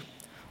issue.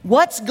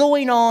 What's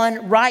going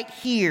on right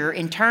here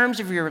in terms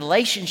of your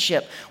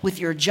relationship with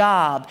your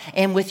job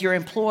and with your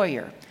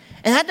employer?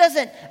 And that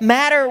doesn't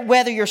matter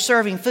whether you're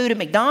serving food at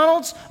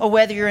McDonald's or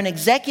whether you're an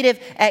executive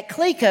at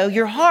Cleco,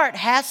 your heart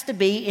has to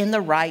be in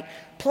the right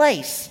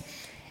place.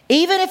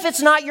 Even if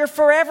it's not your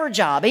forever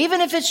job, even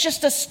if it's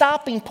just a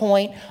stopping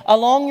point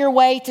along your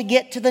way to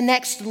get to the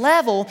next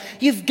level,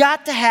 you've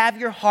got to have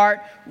your heart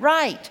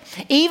right.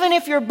 Even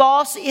if your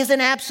boss is an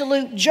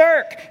absolute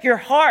jerk, your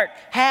heart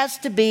has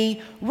to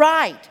be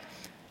right.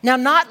 Now,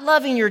 not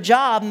loving your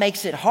job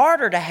makes it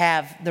harder to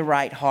have the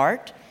right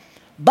heart,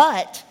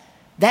 but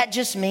that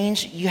just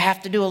means you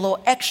have to do a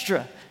little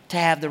extra to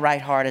have the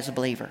right heart as a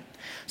believer.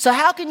 So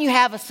how can you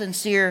have a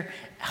sincere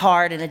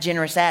heart and a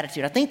generous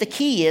attitude? I think the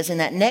key is in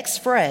that next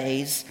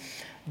phrase,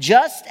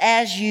 just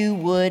as you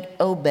would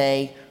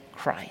obey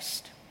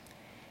Christ.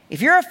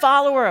 If you're a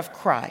follower of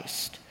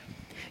Christ,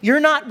 you're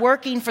not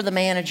working for the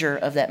manager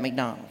of that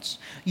McDonald's.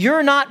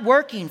 You're not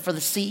working for the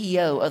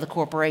CEO of the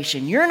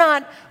corporation. You're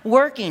not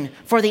working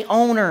for the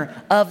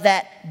owner of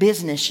that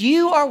business.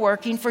 You are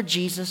working for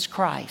Jesus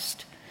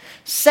Christ.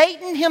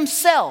 Satan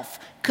himself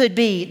could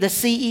be the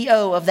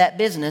CEO of that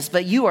business,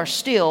 but you are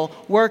still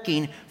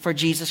working for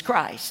Jesus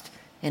Christ.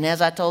 And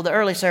as I told the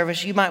early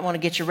service, you might want to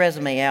get your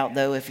resume out,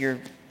 though, if your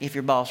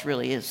boss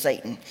really is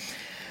Satan.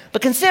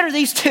 But consider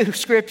these 2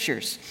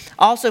 scriptures,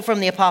 also from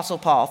the Apostle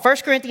Paul. 1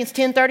 Corinthians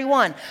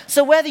 10:31.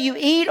 So whether you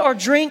eat or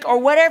drink or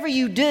whatever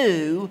you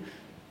do,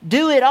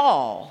 do it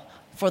all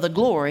for the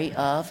glory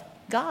of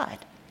God.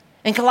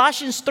 And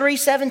Colossians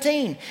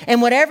 3:17.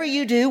 And whatever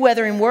you do,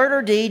 whether in word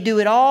or deed, do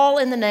it all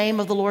in the name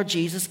of the Lord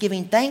Jesus,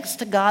 giving thanks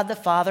to God the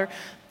Father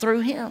through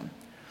him.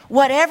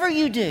 Whatever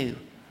you do,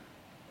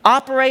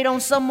 operate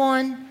on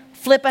someone,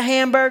 flip a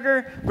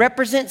hamburger,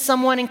 represent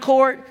someone in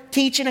court,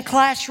 teach in a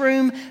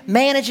classroom,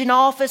 manage an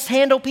office,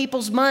 handle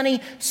people's money,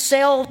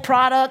 sell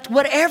product,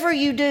 whatever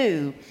you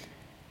do,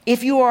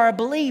 if you are a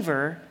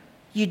believer,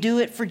 you do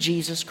it for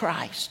Jesus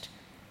Christ.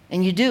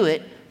 And you do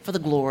it for the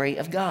glory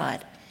of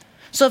God.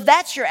 So if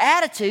that's your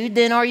attitude,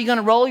 then are you going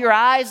to roll your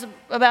eyes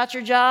about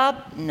your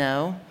job?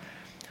 No.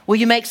 Will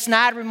you make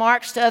snide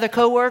remarks to other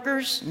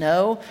coworkers?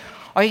 No.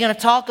 Are you going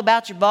to talk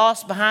about your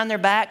boss behind their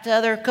back to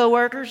other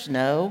coworkers?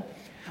 No.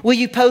 Will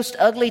you post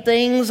ugly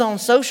things on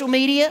social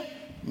media?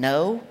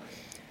 No.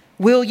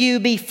 Will you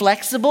be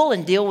flexible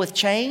and deal with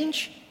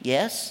change?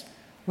 Yes.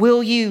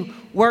 Will you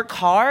work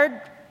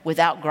hard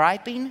without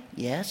griping?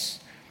 Yes.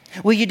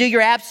 Will you do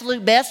your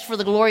absolute best for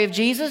the glory of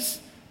Jesus?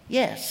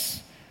 Yes.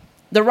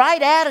 The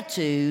right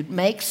attitude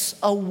makes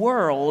a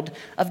world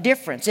of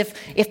difference.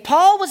 If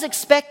Paul was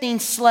expecting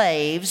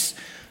slaves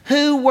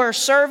who were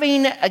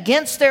serving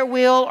against their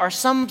will, or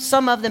some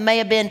of them may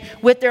have been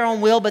with their own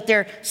will, but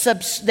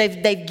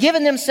they've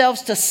given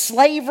themselves to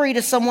slavery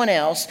to someone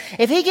else.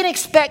 If he can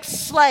expect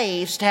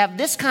slaves to have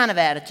this kind of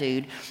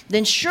attitude,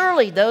 then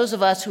surely those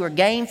of us who are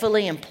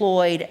gainfully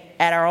employed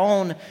at our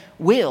own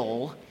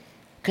will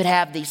could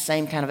have these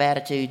same kind of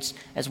attitudes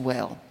as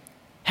well.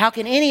 How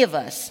can any of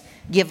us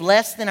give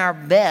less than our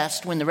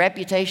best when the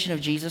reputation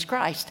of Jesus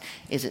Christ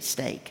is at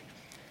stake?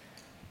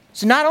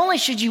 So not only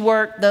should you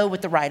work, though,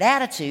 with the right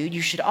attitude,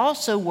 you should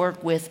also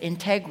work with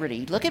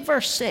integrity. Look at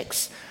verse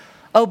 6.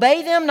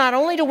 Obey them not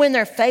only to win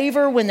their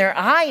favor when their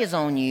eye is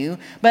on you,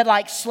 but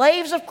like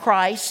slaves of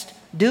Christ,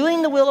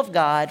 doing the will of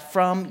God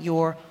from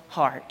your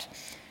heart.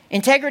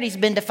 Integrity has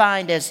been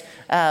defined as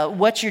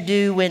what you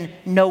do when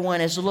no one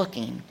is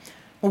looking.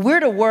 Well, we're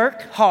to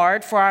work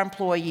hard for our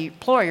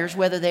employers,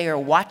 whether they are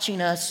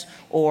watching us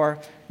or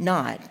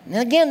not. And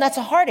again, that's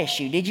a heart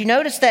issue. Did you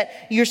notice that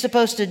you're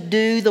supposed to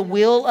do the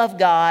will of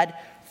God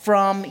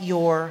from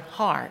your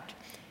heart?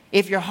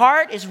 If your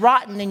heart is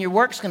rotten, then your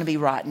work's going to be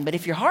rotten. But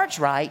if your heart's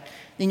right,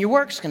 then your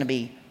work's going to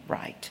be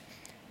right.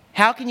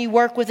 How can you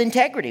work with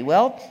integrity?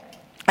 Well,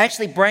 I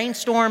actually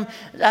brainstormed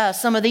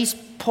some of these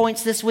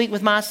points this week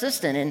with my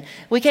assistant, and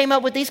we came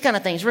up with these kind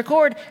of things.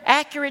 Record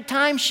accurate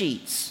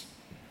timesheets.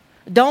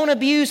 Don't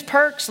abuse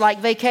perks like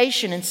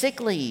vacation and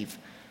sick leave.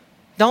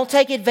 Don't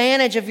take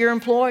advantage of your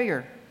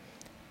employer.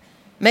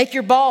 Make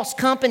your boss,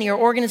 company, or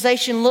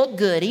organization look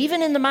good,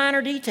 even in the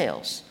minor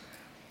details.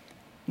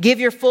 Give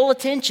your full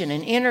attention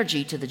and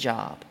energy to the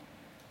job.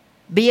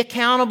 Be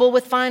accountable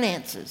with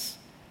finances.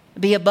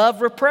 Be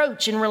above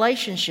reproach in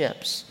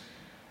relationships.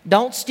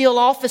 Don't steal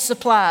office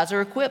supplies or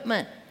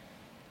equipment.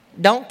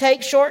 Don't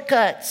take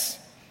shortcuts.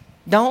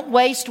 Don't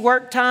waste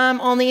work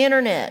time on the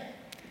internet.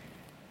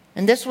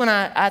 And this one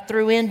I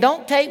threw in,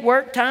 don't take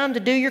work time to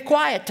do your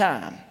quiet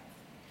time.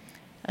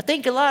 I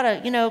think a lot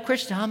of,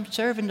 Christians, I'm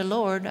serving the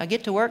Lord. I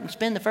get to work and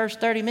spend the first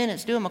 30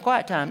 minutes doing my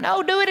quiet time.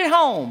 No, do it at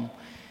home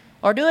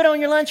or do it on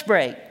your lunch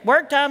break.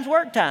 Work time's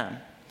work time.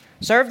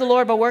 Serve the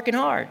Lord by working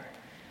hard.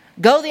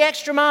 Go the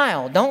extra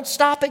mile. Don't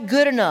stop at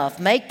good enough.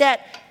 Make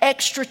that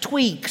extra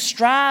tweak.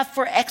 Strive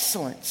for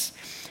excellence.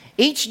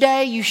 Each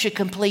day you should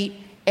complete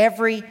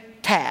every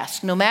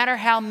task, no matter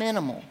how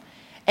minimal.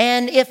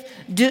 And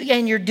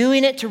you're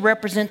doing it to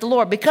represent the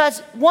Lord, because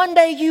one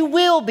day you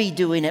will be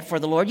doing it for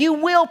the Lord. You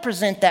will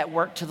present that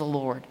work to the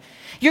Lord.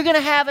 You're going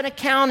to have an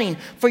accounting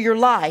for your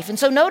life. And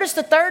so notice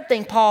the third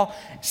thing Paul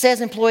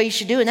says employees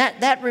should do, and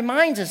that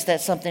reminds us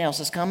that something else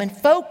is coming.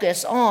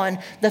 Focus on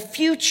the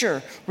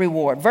future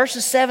reward.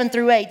 Verses 7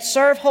 through 8,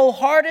 serve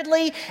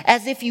wholeheartedly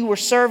as if you were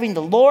serving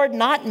the Lord,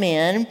 not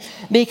men,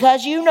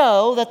 because you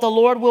know that the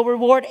Lord will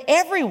reward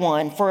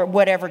everyone for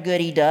whatever good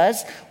he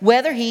does,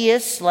 whether he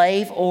is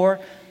slave or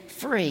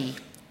free.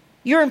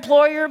 Your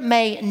employer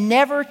may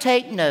never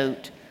take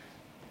note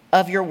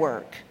of your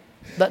work,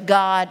 but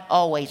God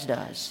always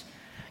does.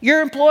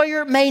 Your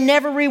employer may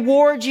never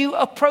reward you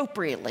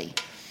appropriately.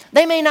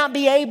 They may not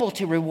be able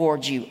to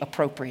reward you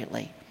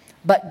appropriately,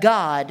 but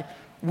God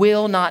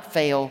will not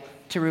fail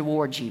to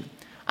reward you.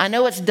 I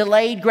know it's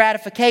delayed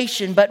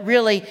gratification, but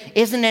really,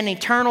 isn't an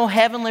eternal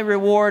heavenly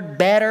reward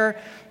better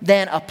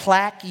than a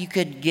plaque you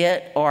could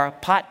get or a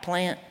pot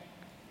plant?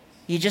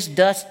 You just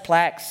dust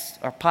plaques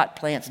or pot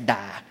plants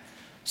die.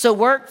 So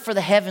work for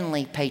the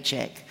heavenly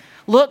paycheck.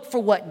 Look for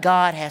what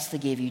God has to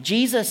give you.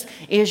 Jesus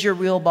is your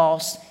real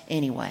boss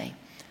anyway.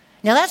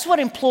 Now, that's what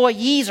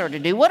employees are to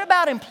do. What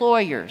about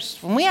employers?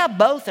 When we have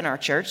both in our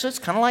church, so it's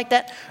kind of like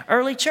that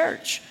early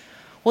church.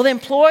 Well, the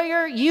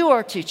employer, you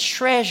are to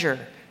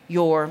treasure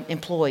your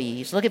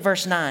employees. Look at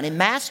verse 9. And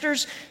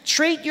masters,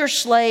 treat your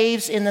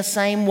slaves in the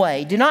same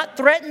way. Do not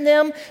threaten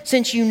them,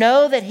 since you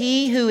know that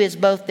he who is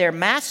both their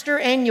master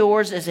and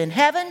yours is in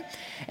heaven,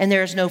 and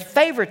there is no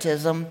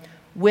favoritism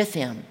with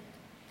him.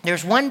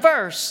 There's one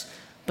verse,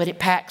 but it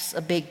packs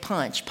a big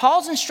punch.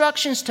 Paul's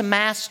instructions to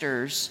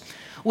masters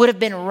would have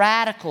been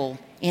radical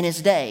in his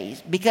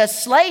days, because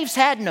slaves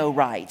had no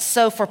rights.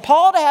 So for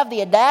Paul to have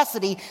the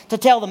audacity to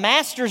tell the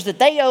masters that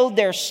they owed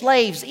their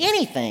slaves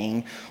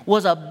anything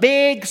was a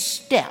big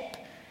step.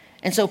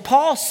 And so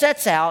Paul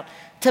sets out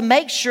to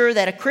make sure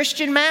that a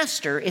Christian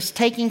master is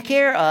taking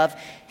care of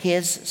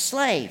his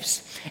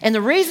slaves. And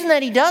the reason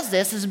that he does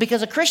this is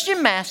because a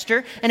Christian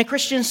master and a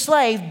Christian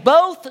slave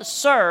both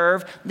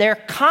serve their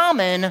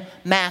common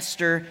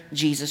master,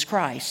 Jesus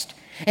Christ.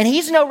 And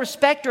he's no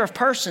respecter of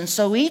persons,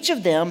 so each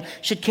of them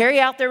should carry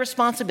out their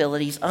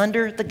responsibilities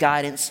under the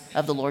guidance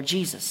of the Lord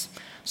Jesus.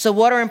 So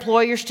what are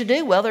employers to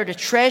do? Well, they're to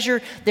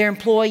treasure their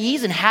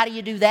employees. And how do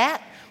you do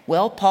that?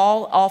 Well,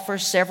 Paul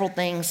offers several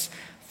things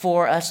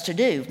for us to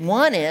do.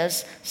 One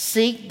is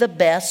seek the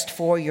best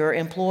for your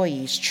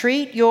employees.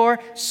 Treat your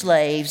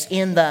slaves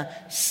in the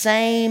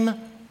same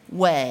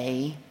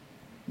way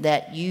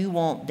that you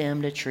want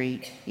them to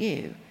treat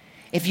you.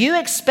 If you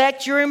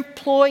expect your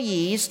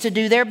employees to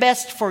do their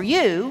best for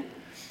you,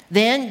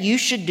 then you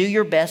should do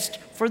your best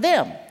for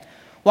them.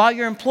 While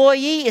your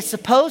employee is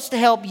supposed to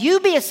help you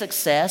be a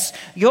success,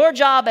 your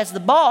job as the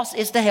boss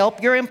is to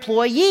help your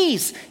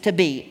employees to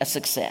be a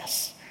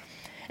success.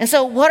 And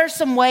so what are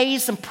some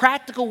ways, some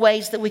practical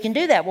ways that we can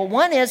do that? Well,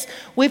 one is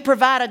we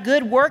provide a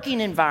good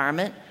working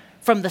environment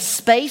from the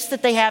space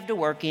that they have to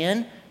work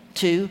in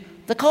to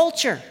the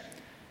culture.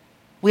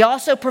 We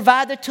also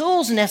provide the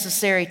tools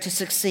necessary to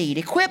succeed,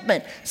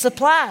 equipment,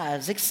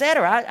 supplies,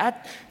 etc. I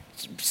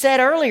said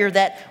earlier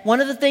that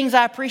one of the things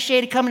I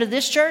appreciated coming to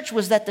this church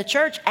was that the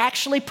church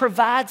actually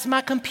provides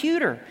my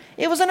computer.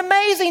 It was an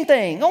amazing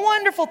thing, a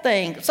wonderful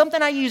thing,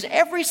 something I use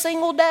every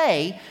single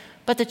day,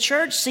 but the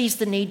church sees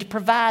the need to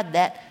provide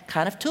that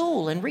kind of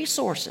tool and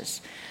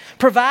resources.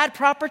 Provide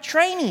proper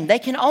training. They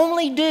can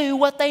only do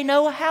what they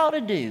know how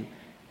to do,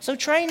 so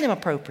train them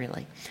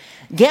appropriately.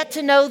 Get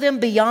to know them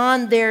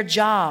beyond their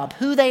job,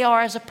 who they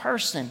are as a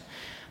person,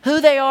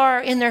 who they are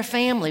in their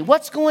family,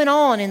 what's going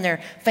on in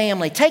their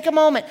family. Take a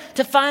moment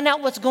to find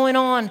out what's going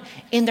on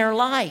in their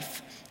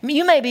life.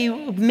 You may be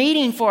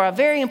meeting for a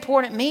very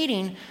important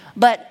meeting,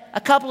 but a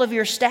couple of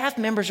your staff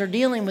members are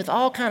dealing with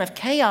all kind of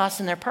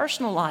chaos in their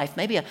personal life,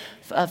 maybe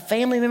a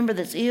family member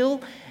that's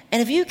ill.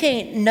 And if you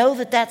can't know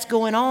that that's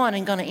going on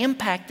and going to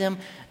impact them,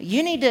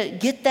 you need to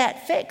get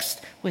that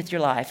fixed with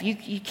your life. You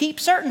keep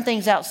certain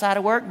things outside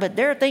of work, but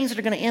there are things that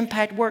are going to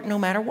impact work no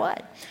matter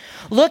what.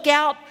 Look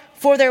out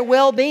for their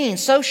well-being,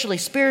 socially,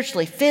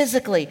 spiritually,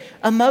 physically,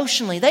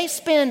 emotionally. They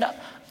spend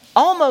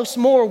almost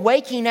more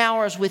waking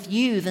hours with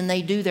you than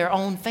they do their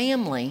own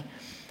family.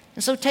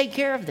 And so take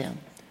care of them.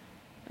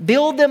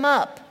 Build them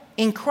up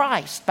in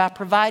Christ by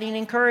providing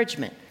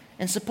encouragement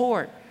and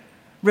support.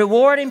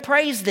 Reward and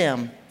praise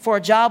them for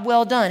a job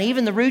well done,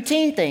 even the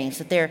routine things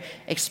that they're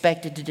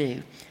expected to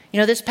do. You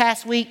know, this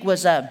past week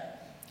was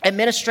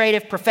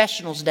Administrative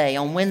Professionals Day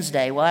on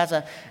Wednesday.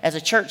 Well, as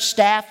a church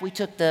staff, we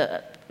took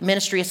the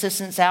ministry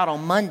assistants out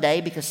on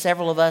Monday because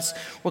several of us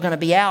were going to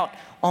be out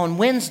on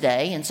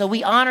Wednesday. And so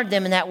we honored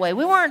them in that way.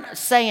 We weren't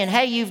saying,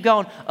 hey, you've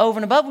gone over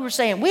and above. We were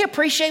saying, we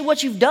appreciate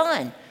what you've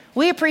done.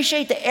 We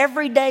appreciate the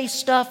everyday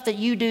stuff that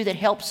you do that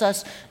helps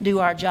us do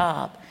our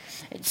job.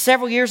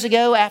 Several years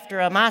ago,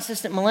 after my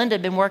assistant Melinda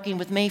had been working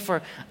with me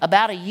for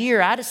about a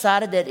year, I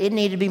decided that it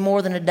needed to be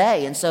more than a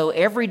day. And so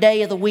every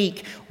day of the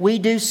week, we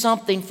do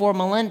something for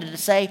Melinda to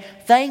say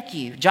thank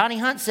you. Johnny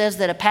Hunt says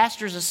that a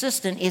pastor's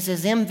assistant is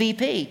his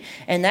MVP.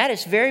 And that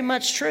is very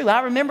much true.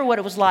 I remember what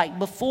it was like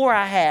before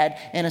I had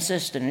an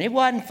assistant, and it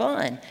wasn't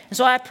fun. And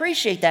so I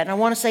appreciate that, and I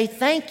want to say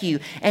thank you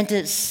and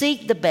to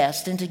seek the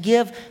best and to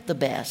give the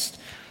best.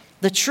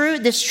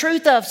 This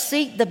truth of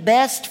seek the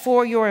best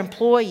for your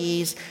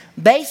employees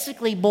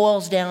basically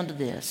boils down to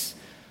this: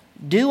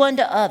 do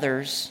unto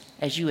others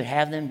as you would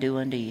have them do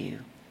unto you.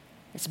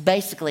 It's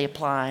basically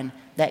applying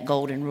that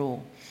golden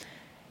rule.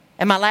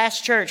 At my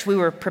last church, we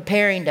were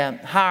preparing to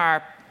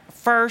hire our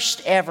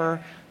first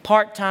ever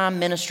part-time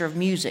minister of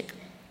music.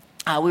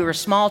 We were a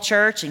small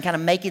church and kind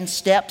of making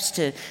steps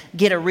to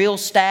get a real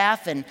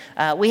staff. And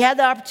we had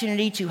the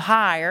opportunity to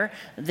hire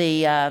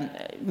the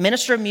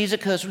minister of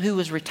music who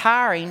was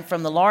retiring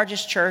from the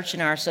largest church in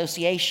our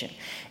association.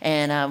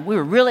 And we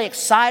were really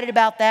excited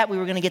about that. We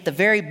were going to get the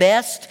very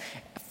best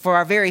for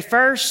our very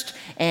first.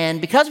 And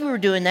because we were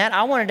doing that,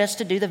 I wanted us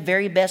to do the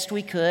very best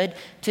we could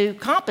to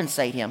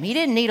compensate him. He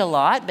didn't need a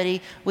lot, but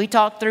we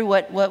talked through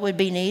what would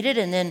be needed.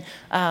 And then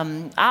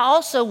I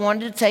also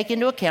wanted to take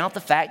into account the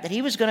fact that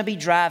he was going to be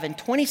driving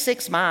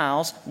 26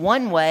 miles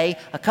one way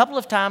a couple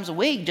of times a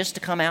week just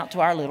to come out to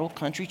our little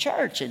country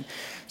church. And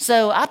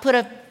so I put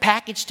a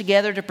package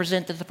together to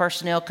present to the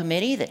personnel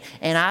committee,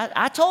 and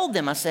I told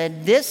them, I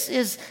said,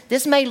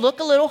 this may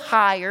look a little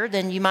higher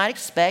than you might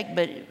expect,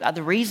 but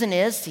the reason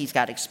is he's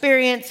got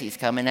experience, he's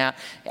coming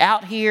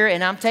out here,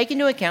 and I'm taking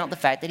into account the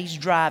fact that he's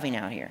driving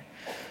out here.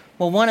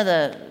 Well, one of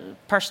the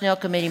personnel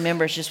committee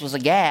members just was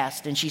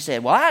aghast, and she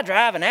said, well, I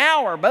drive an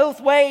hour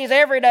both ways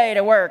every day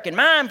to work, and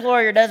my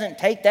employer doesn't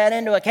take that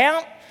into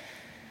account.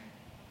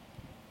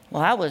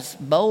 Well, I was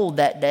bold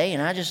that day,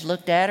 and I just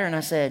looked at her and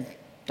I said,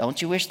 don't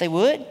you wish they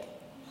would?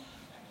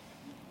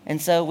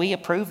 And so we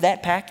approved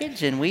that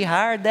package, and we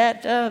hired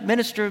that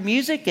minister of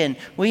music, and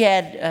we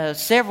had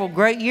several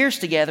great years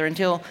together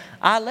until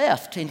I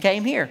left and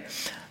came here.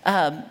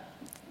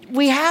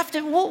 We have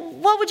to,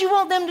 what would you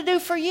want them to do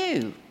for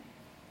you?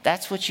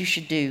 That's what you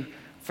should do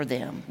for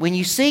them. When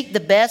you seek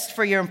the best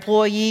for your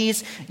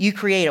employees, you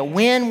create a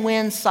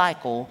win-win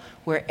cycle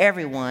where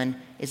everyone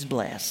is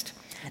blessed.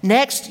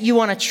 Next, you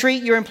want to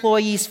treat your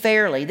employees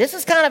fairly. This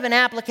is kind of an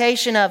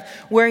application of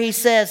where he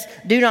says,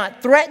 do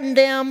not threaten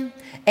them,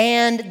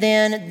 and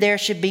then there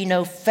should be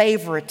no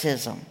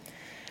favoritism.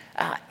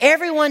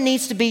 Everyone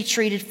needs to be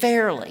treated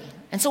fairly.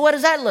 And so what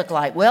does that look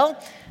like? Well,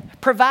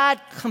 provide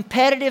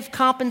competitive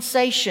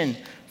compensation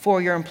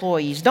for your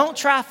employees. Don't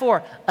try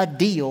for a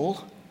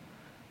deal.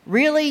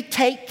 Really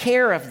take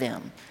care of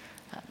them.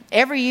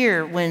 Every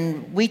year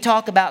when we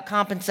talk about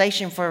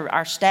compensation for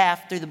our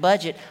staff through the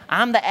budget,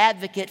 I'm the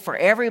advocate for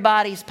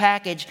everybody's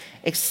package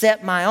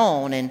except my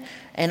own. And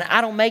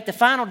I don't make the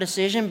final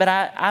decision, but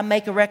I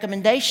make a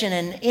recommendation.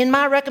 And in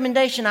my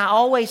recommendation, I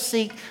always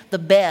seek the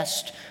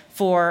best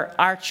for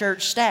our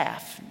church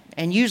staff.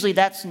 And usually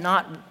that's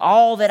not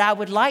all that I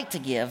would like to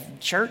give.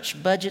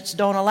 Church budgets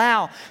don't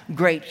allow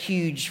great,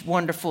 huge,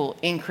 wonderful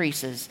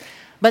increases.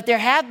 But there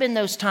have been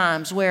those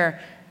times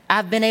where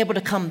I've been able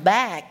to come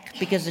back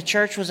because the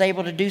church was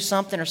able to do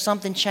something or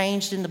something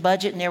changed in the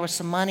budget and there was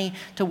some money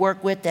to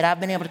work with, that I've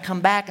been able to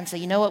come back and say,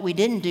 you know what, we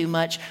didn't do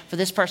much for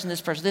this person,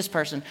 this person, this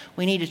person.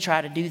 We need to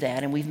try to do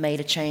that, and we've made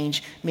a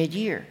change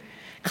mid-year.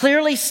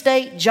 Clearly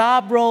state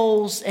job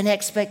roles and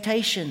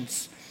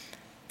expectations.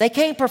 They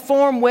can't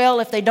perform well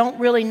if they don't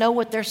really know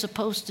what they're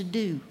supposed to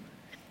do.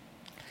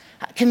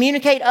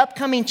 Communicate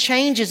upcoming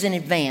changes in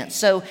advance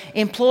so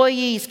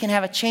employees can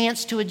have a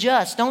chance to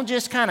adjust. Don't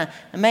just kind of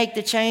make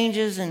the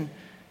changes and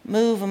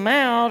move them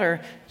out or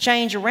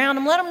change around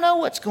them. Let them know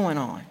what's going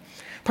on.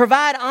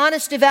 Provide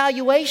honest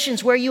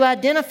evaluations where you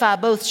identify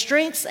both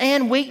strengths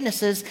and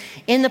weaknesses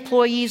in the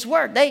employee's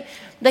work.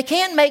 They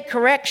can't make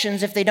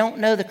corrections if they don't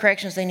know the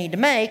corrections they need to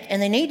make,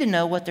 and they need to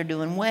know what they're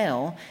doing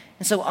well.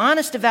 And so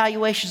honest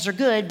evaluations are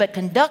good, but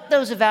conduct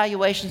those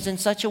evaluations in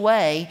such a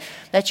way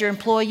that your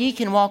employee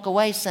can walk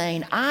away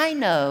saying, I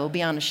know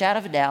beyond a shadow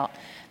of a doubt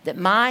that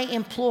my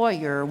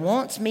employer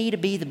wants me to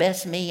be the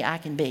best me I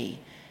can be.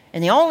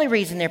 And the only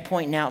reason they're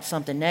pointing out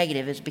something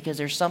negative is because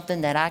there's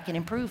something that I can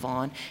improve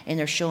on, and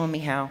they're showing me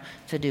how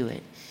to do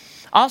it.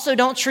 Also,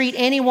 don't treat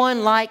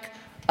anyone like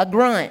a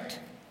grunt.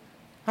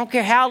 I don't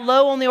care how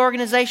low on the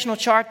organizational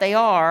chart they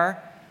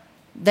are.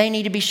 They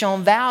need to be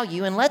shown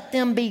value, and let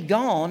them be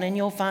gone, and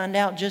you'll find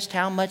out just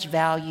how much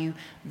value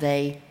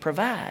they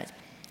provide.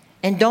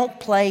 And don't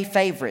play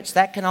favorites.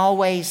 That can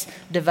always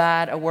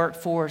divide a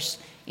workforce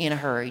in a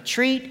hurry.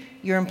 Treat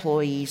your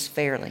employees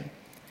fairly.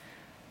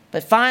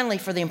 But finally,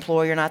 for the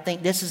employer, and I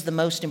think this is the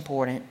most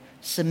important,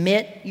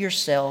 submit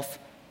yourself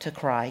to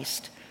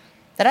Christ.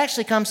 That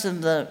actually comes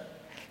from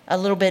a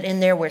little bit in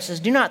there where it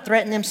says, do not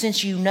threaten them,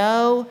 since you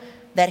know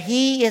that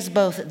He is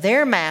both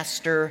their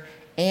master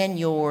and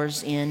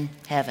yours in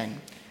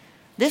heaven.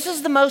 This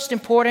is the most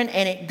important,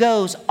 and it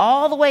goes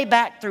all the way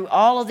back through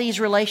all of these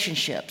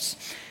relationships.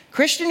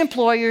 Christian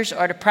employers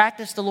are to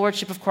practice the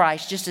lordship of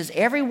Christ, just as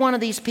every one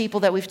of these people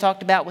that we've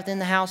talked about within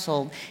the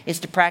household is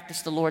to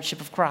practice the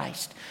lordship of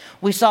Christ.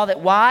 We saw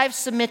that wives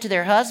submit to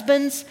their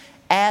husbands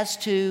as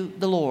to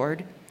the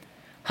Lord.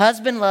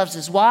 Husband loves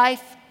his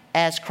wife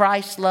as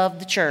Christ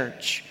loved the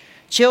church.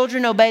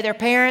 Children obey their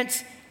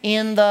parents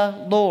in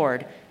the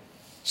Lord.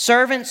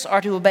 Servants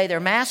are to obey their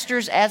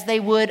masters as they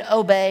would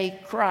obey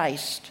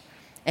Christ.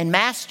 And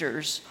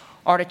masters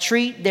are to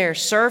treat their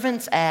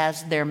servants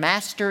as their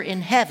master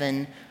in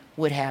heaven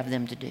would have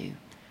them to do.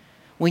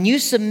 When you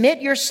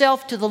submit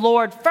yourself to the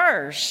Lord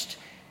first,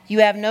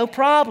 you have no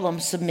problem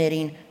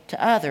submitting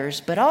to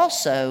others. But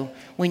also,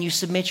 when you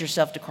submit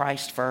yourself to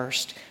Christ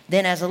first,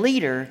 then as a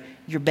leader,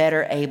 you're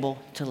better able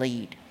to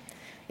lead.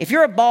 If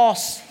you're a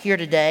boss here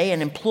today,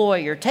 an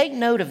employer, take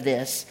note of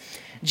this.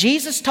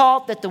 Jesus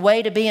taught that the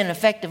way to be an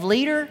effective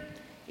leader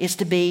is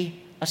to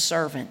be a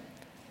servant.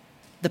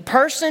 The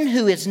person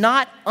who is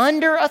not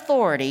under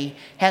authority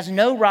has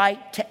no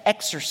right to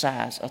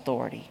exercise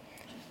authority.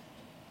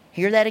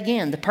 Hear that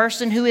again. The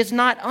person who is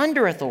not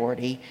under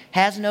authority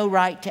has no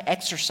right to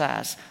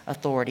exercise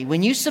authority.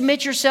 When you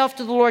submit yourself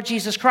to the Lord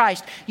Jesus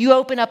Christ, you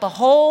open up a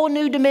whole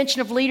new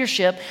dimension of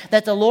leadership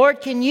that the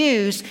Lord can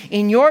use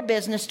in your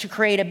business to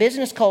create a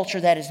business culture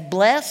that is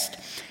blessed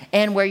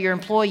and where your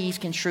employees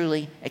can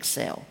truly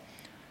excel.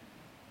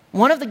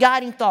 One of the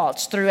guiding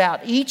thoughts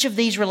throughout each of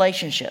these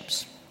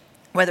relationships,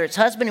 whether it's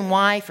husband and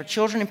wife or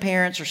children and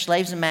parents or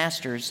slaves and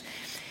masters,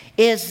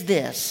 is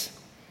this.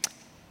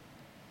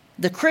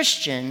 The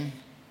Christian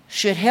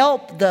should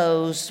help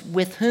those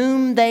with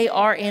whom they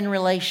are in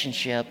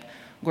relationship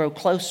grow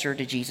closer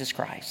to Jesus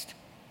Christ.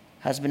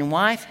 Husband and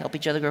wife help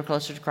each other grow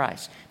closer to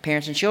Christ.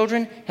 Parents and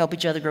children help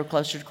each other grow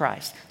closer to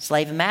Christ.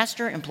 Slave and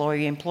master, employer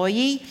and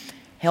employee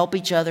help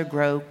each other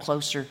grow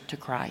closer to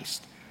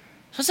Christ.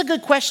 So it's a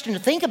good question to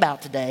think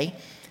about today.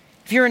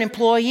 If you're an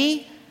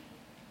employee,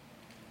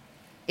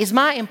 is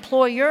my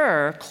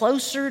employer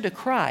closer to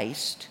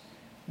Christ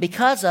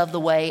because of the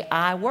way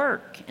I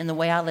work and the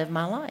way I live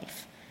my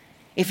life?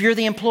 If you're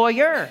the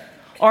employer,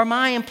 are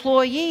my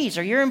employees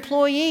or your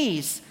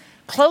employees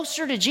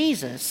closer to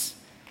Jesus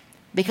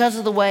because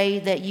of the way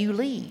that you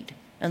lead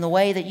and the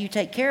way that you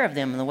take care of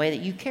them and the way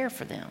that you care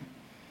for them?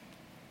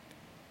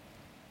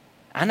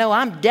 I know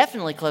I'm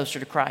definitely closer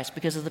to Christ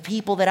because of the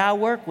people that I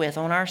work with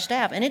on our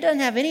staff. And it doesn't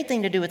have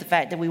anything to do with the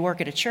fact that we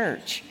work at a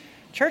church.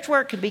 Church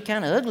work can be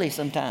kind of ugly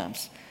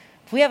sometimes.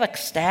 If we have a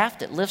staff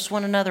that lifts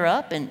one another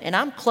up, and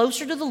I'm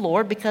closer to the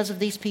Lord because of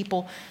these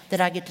people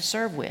that I get to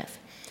serve with.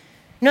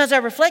 You know, as I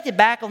reflected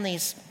back on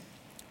these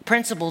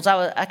principles,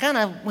 I kind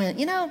of went,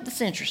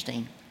 that's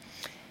interesting.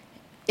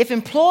 If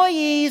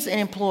employees and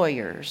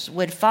employers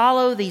would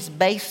follow these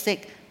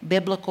basic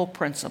biblical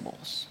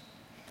principles,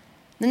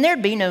 then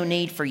there'd be no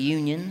need for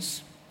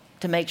unions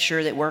to make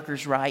sure that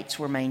workers' rights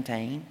were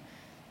maintained.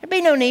 There'd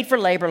be no need for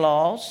labor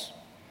laws.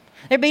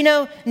 There'd be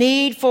no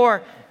need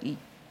for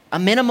a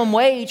minimum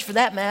wage, for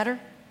that matter.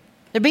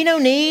 There'd be no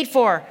need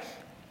for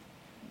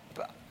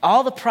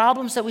all the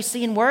problems that we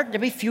see in work.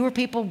 There'd be fewer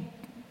people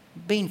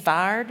being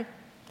fired.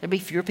 There'd be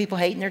fewer people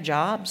hating their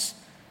jobs.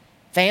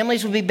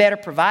 Families would be better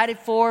provided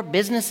for.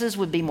 Businesses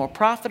would be more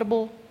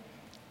profitable.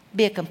 It'd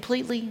be a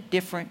completely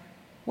different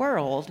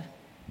world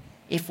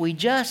if we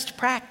just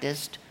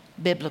practiced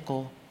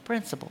biblical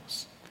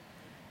principles.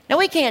 Now,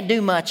 we can't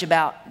do much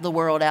about the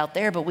world out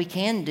there, but we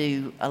can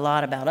do a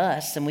lot about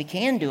us, and we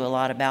can do a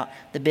lot about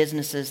the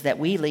businesses that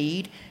we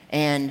lead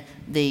and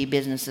the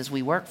businesses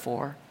we work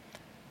for.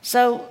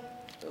 So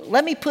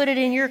let me put it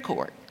in your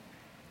court.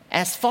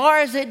 As far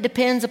as it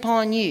depends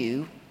upon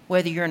you,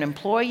 whether you're an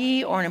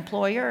employee or an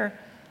employer,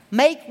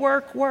 make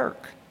work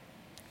work.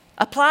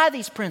 Apply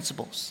these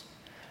principles.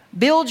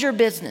 Build your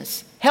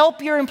business.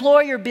 Help your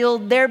employer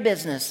build their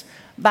business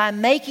by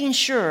making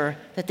sure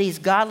that these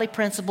godly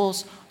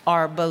principles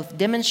are both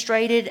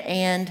demonstrated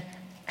and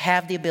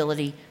have the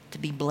ability to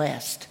be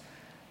blessed.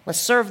 Let's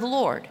serve the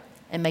Lord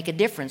and make a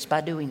difference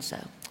by doing so.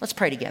 Let's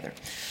pray together.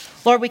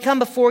 Lord, we come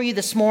before you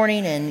this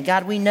morning, and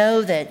God, we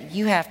know that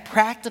you have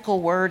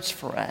practical words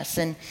for us.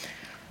 And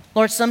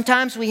Lord,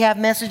 sometimes we have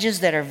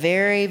messages that are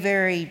very,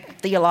 very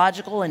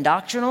theological and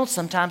doctrinal.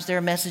 Sometimes there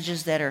are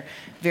messages that are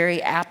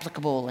very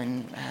applicable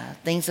and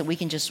things that we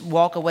can just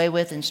walk away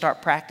with and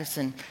start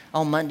practicing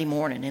on Monday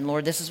morning. And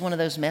Lord, this is one of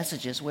those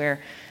messages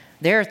where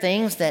there are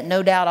things that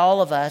no doubt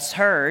all of us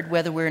heard,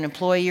 whether we're an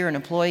employee or an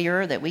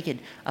employer, that we could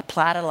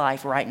apply to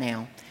life right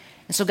now.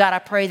 And so, God, I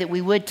pray that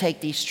we would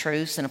take these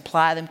truths and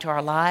apply them to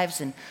our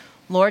lives. And,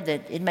 Lord,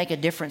 that it'd make a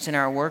difference in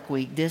our work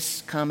week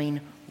this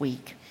coming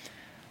week.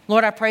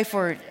 Lord, I pray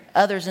for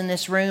others in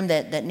this room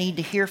that need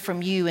to hear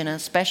from you in a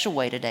special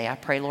way today. I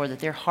pray, Lord, that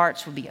their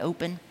hearts would be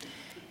open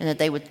and that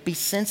they would be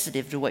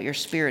sensitive to what your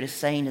Spirit is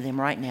saying to them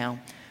right now.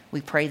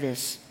 We pray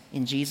this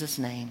in Jesus'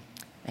 name.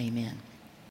 Amen.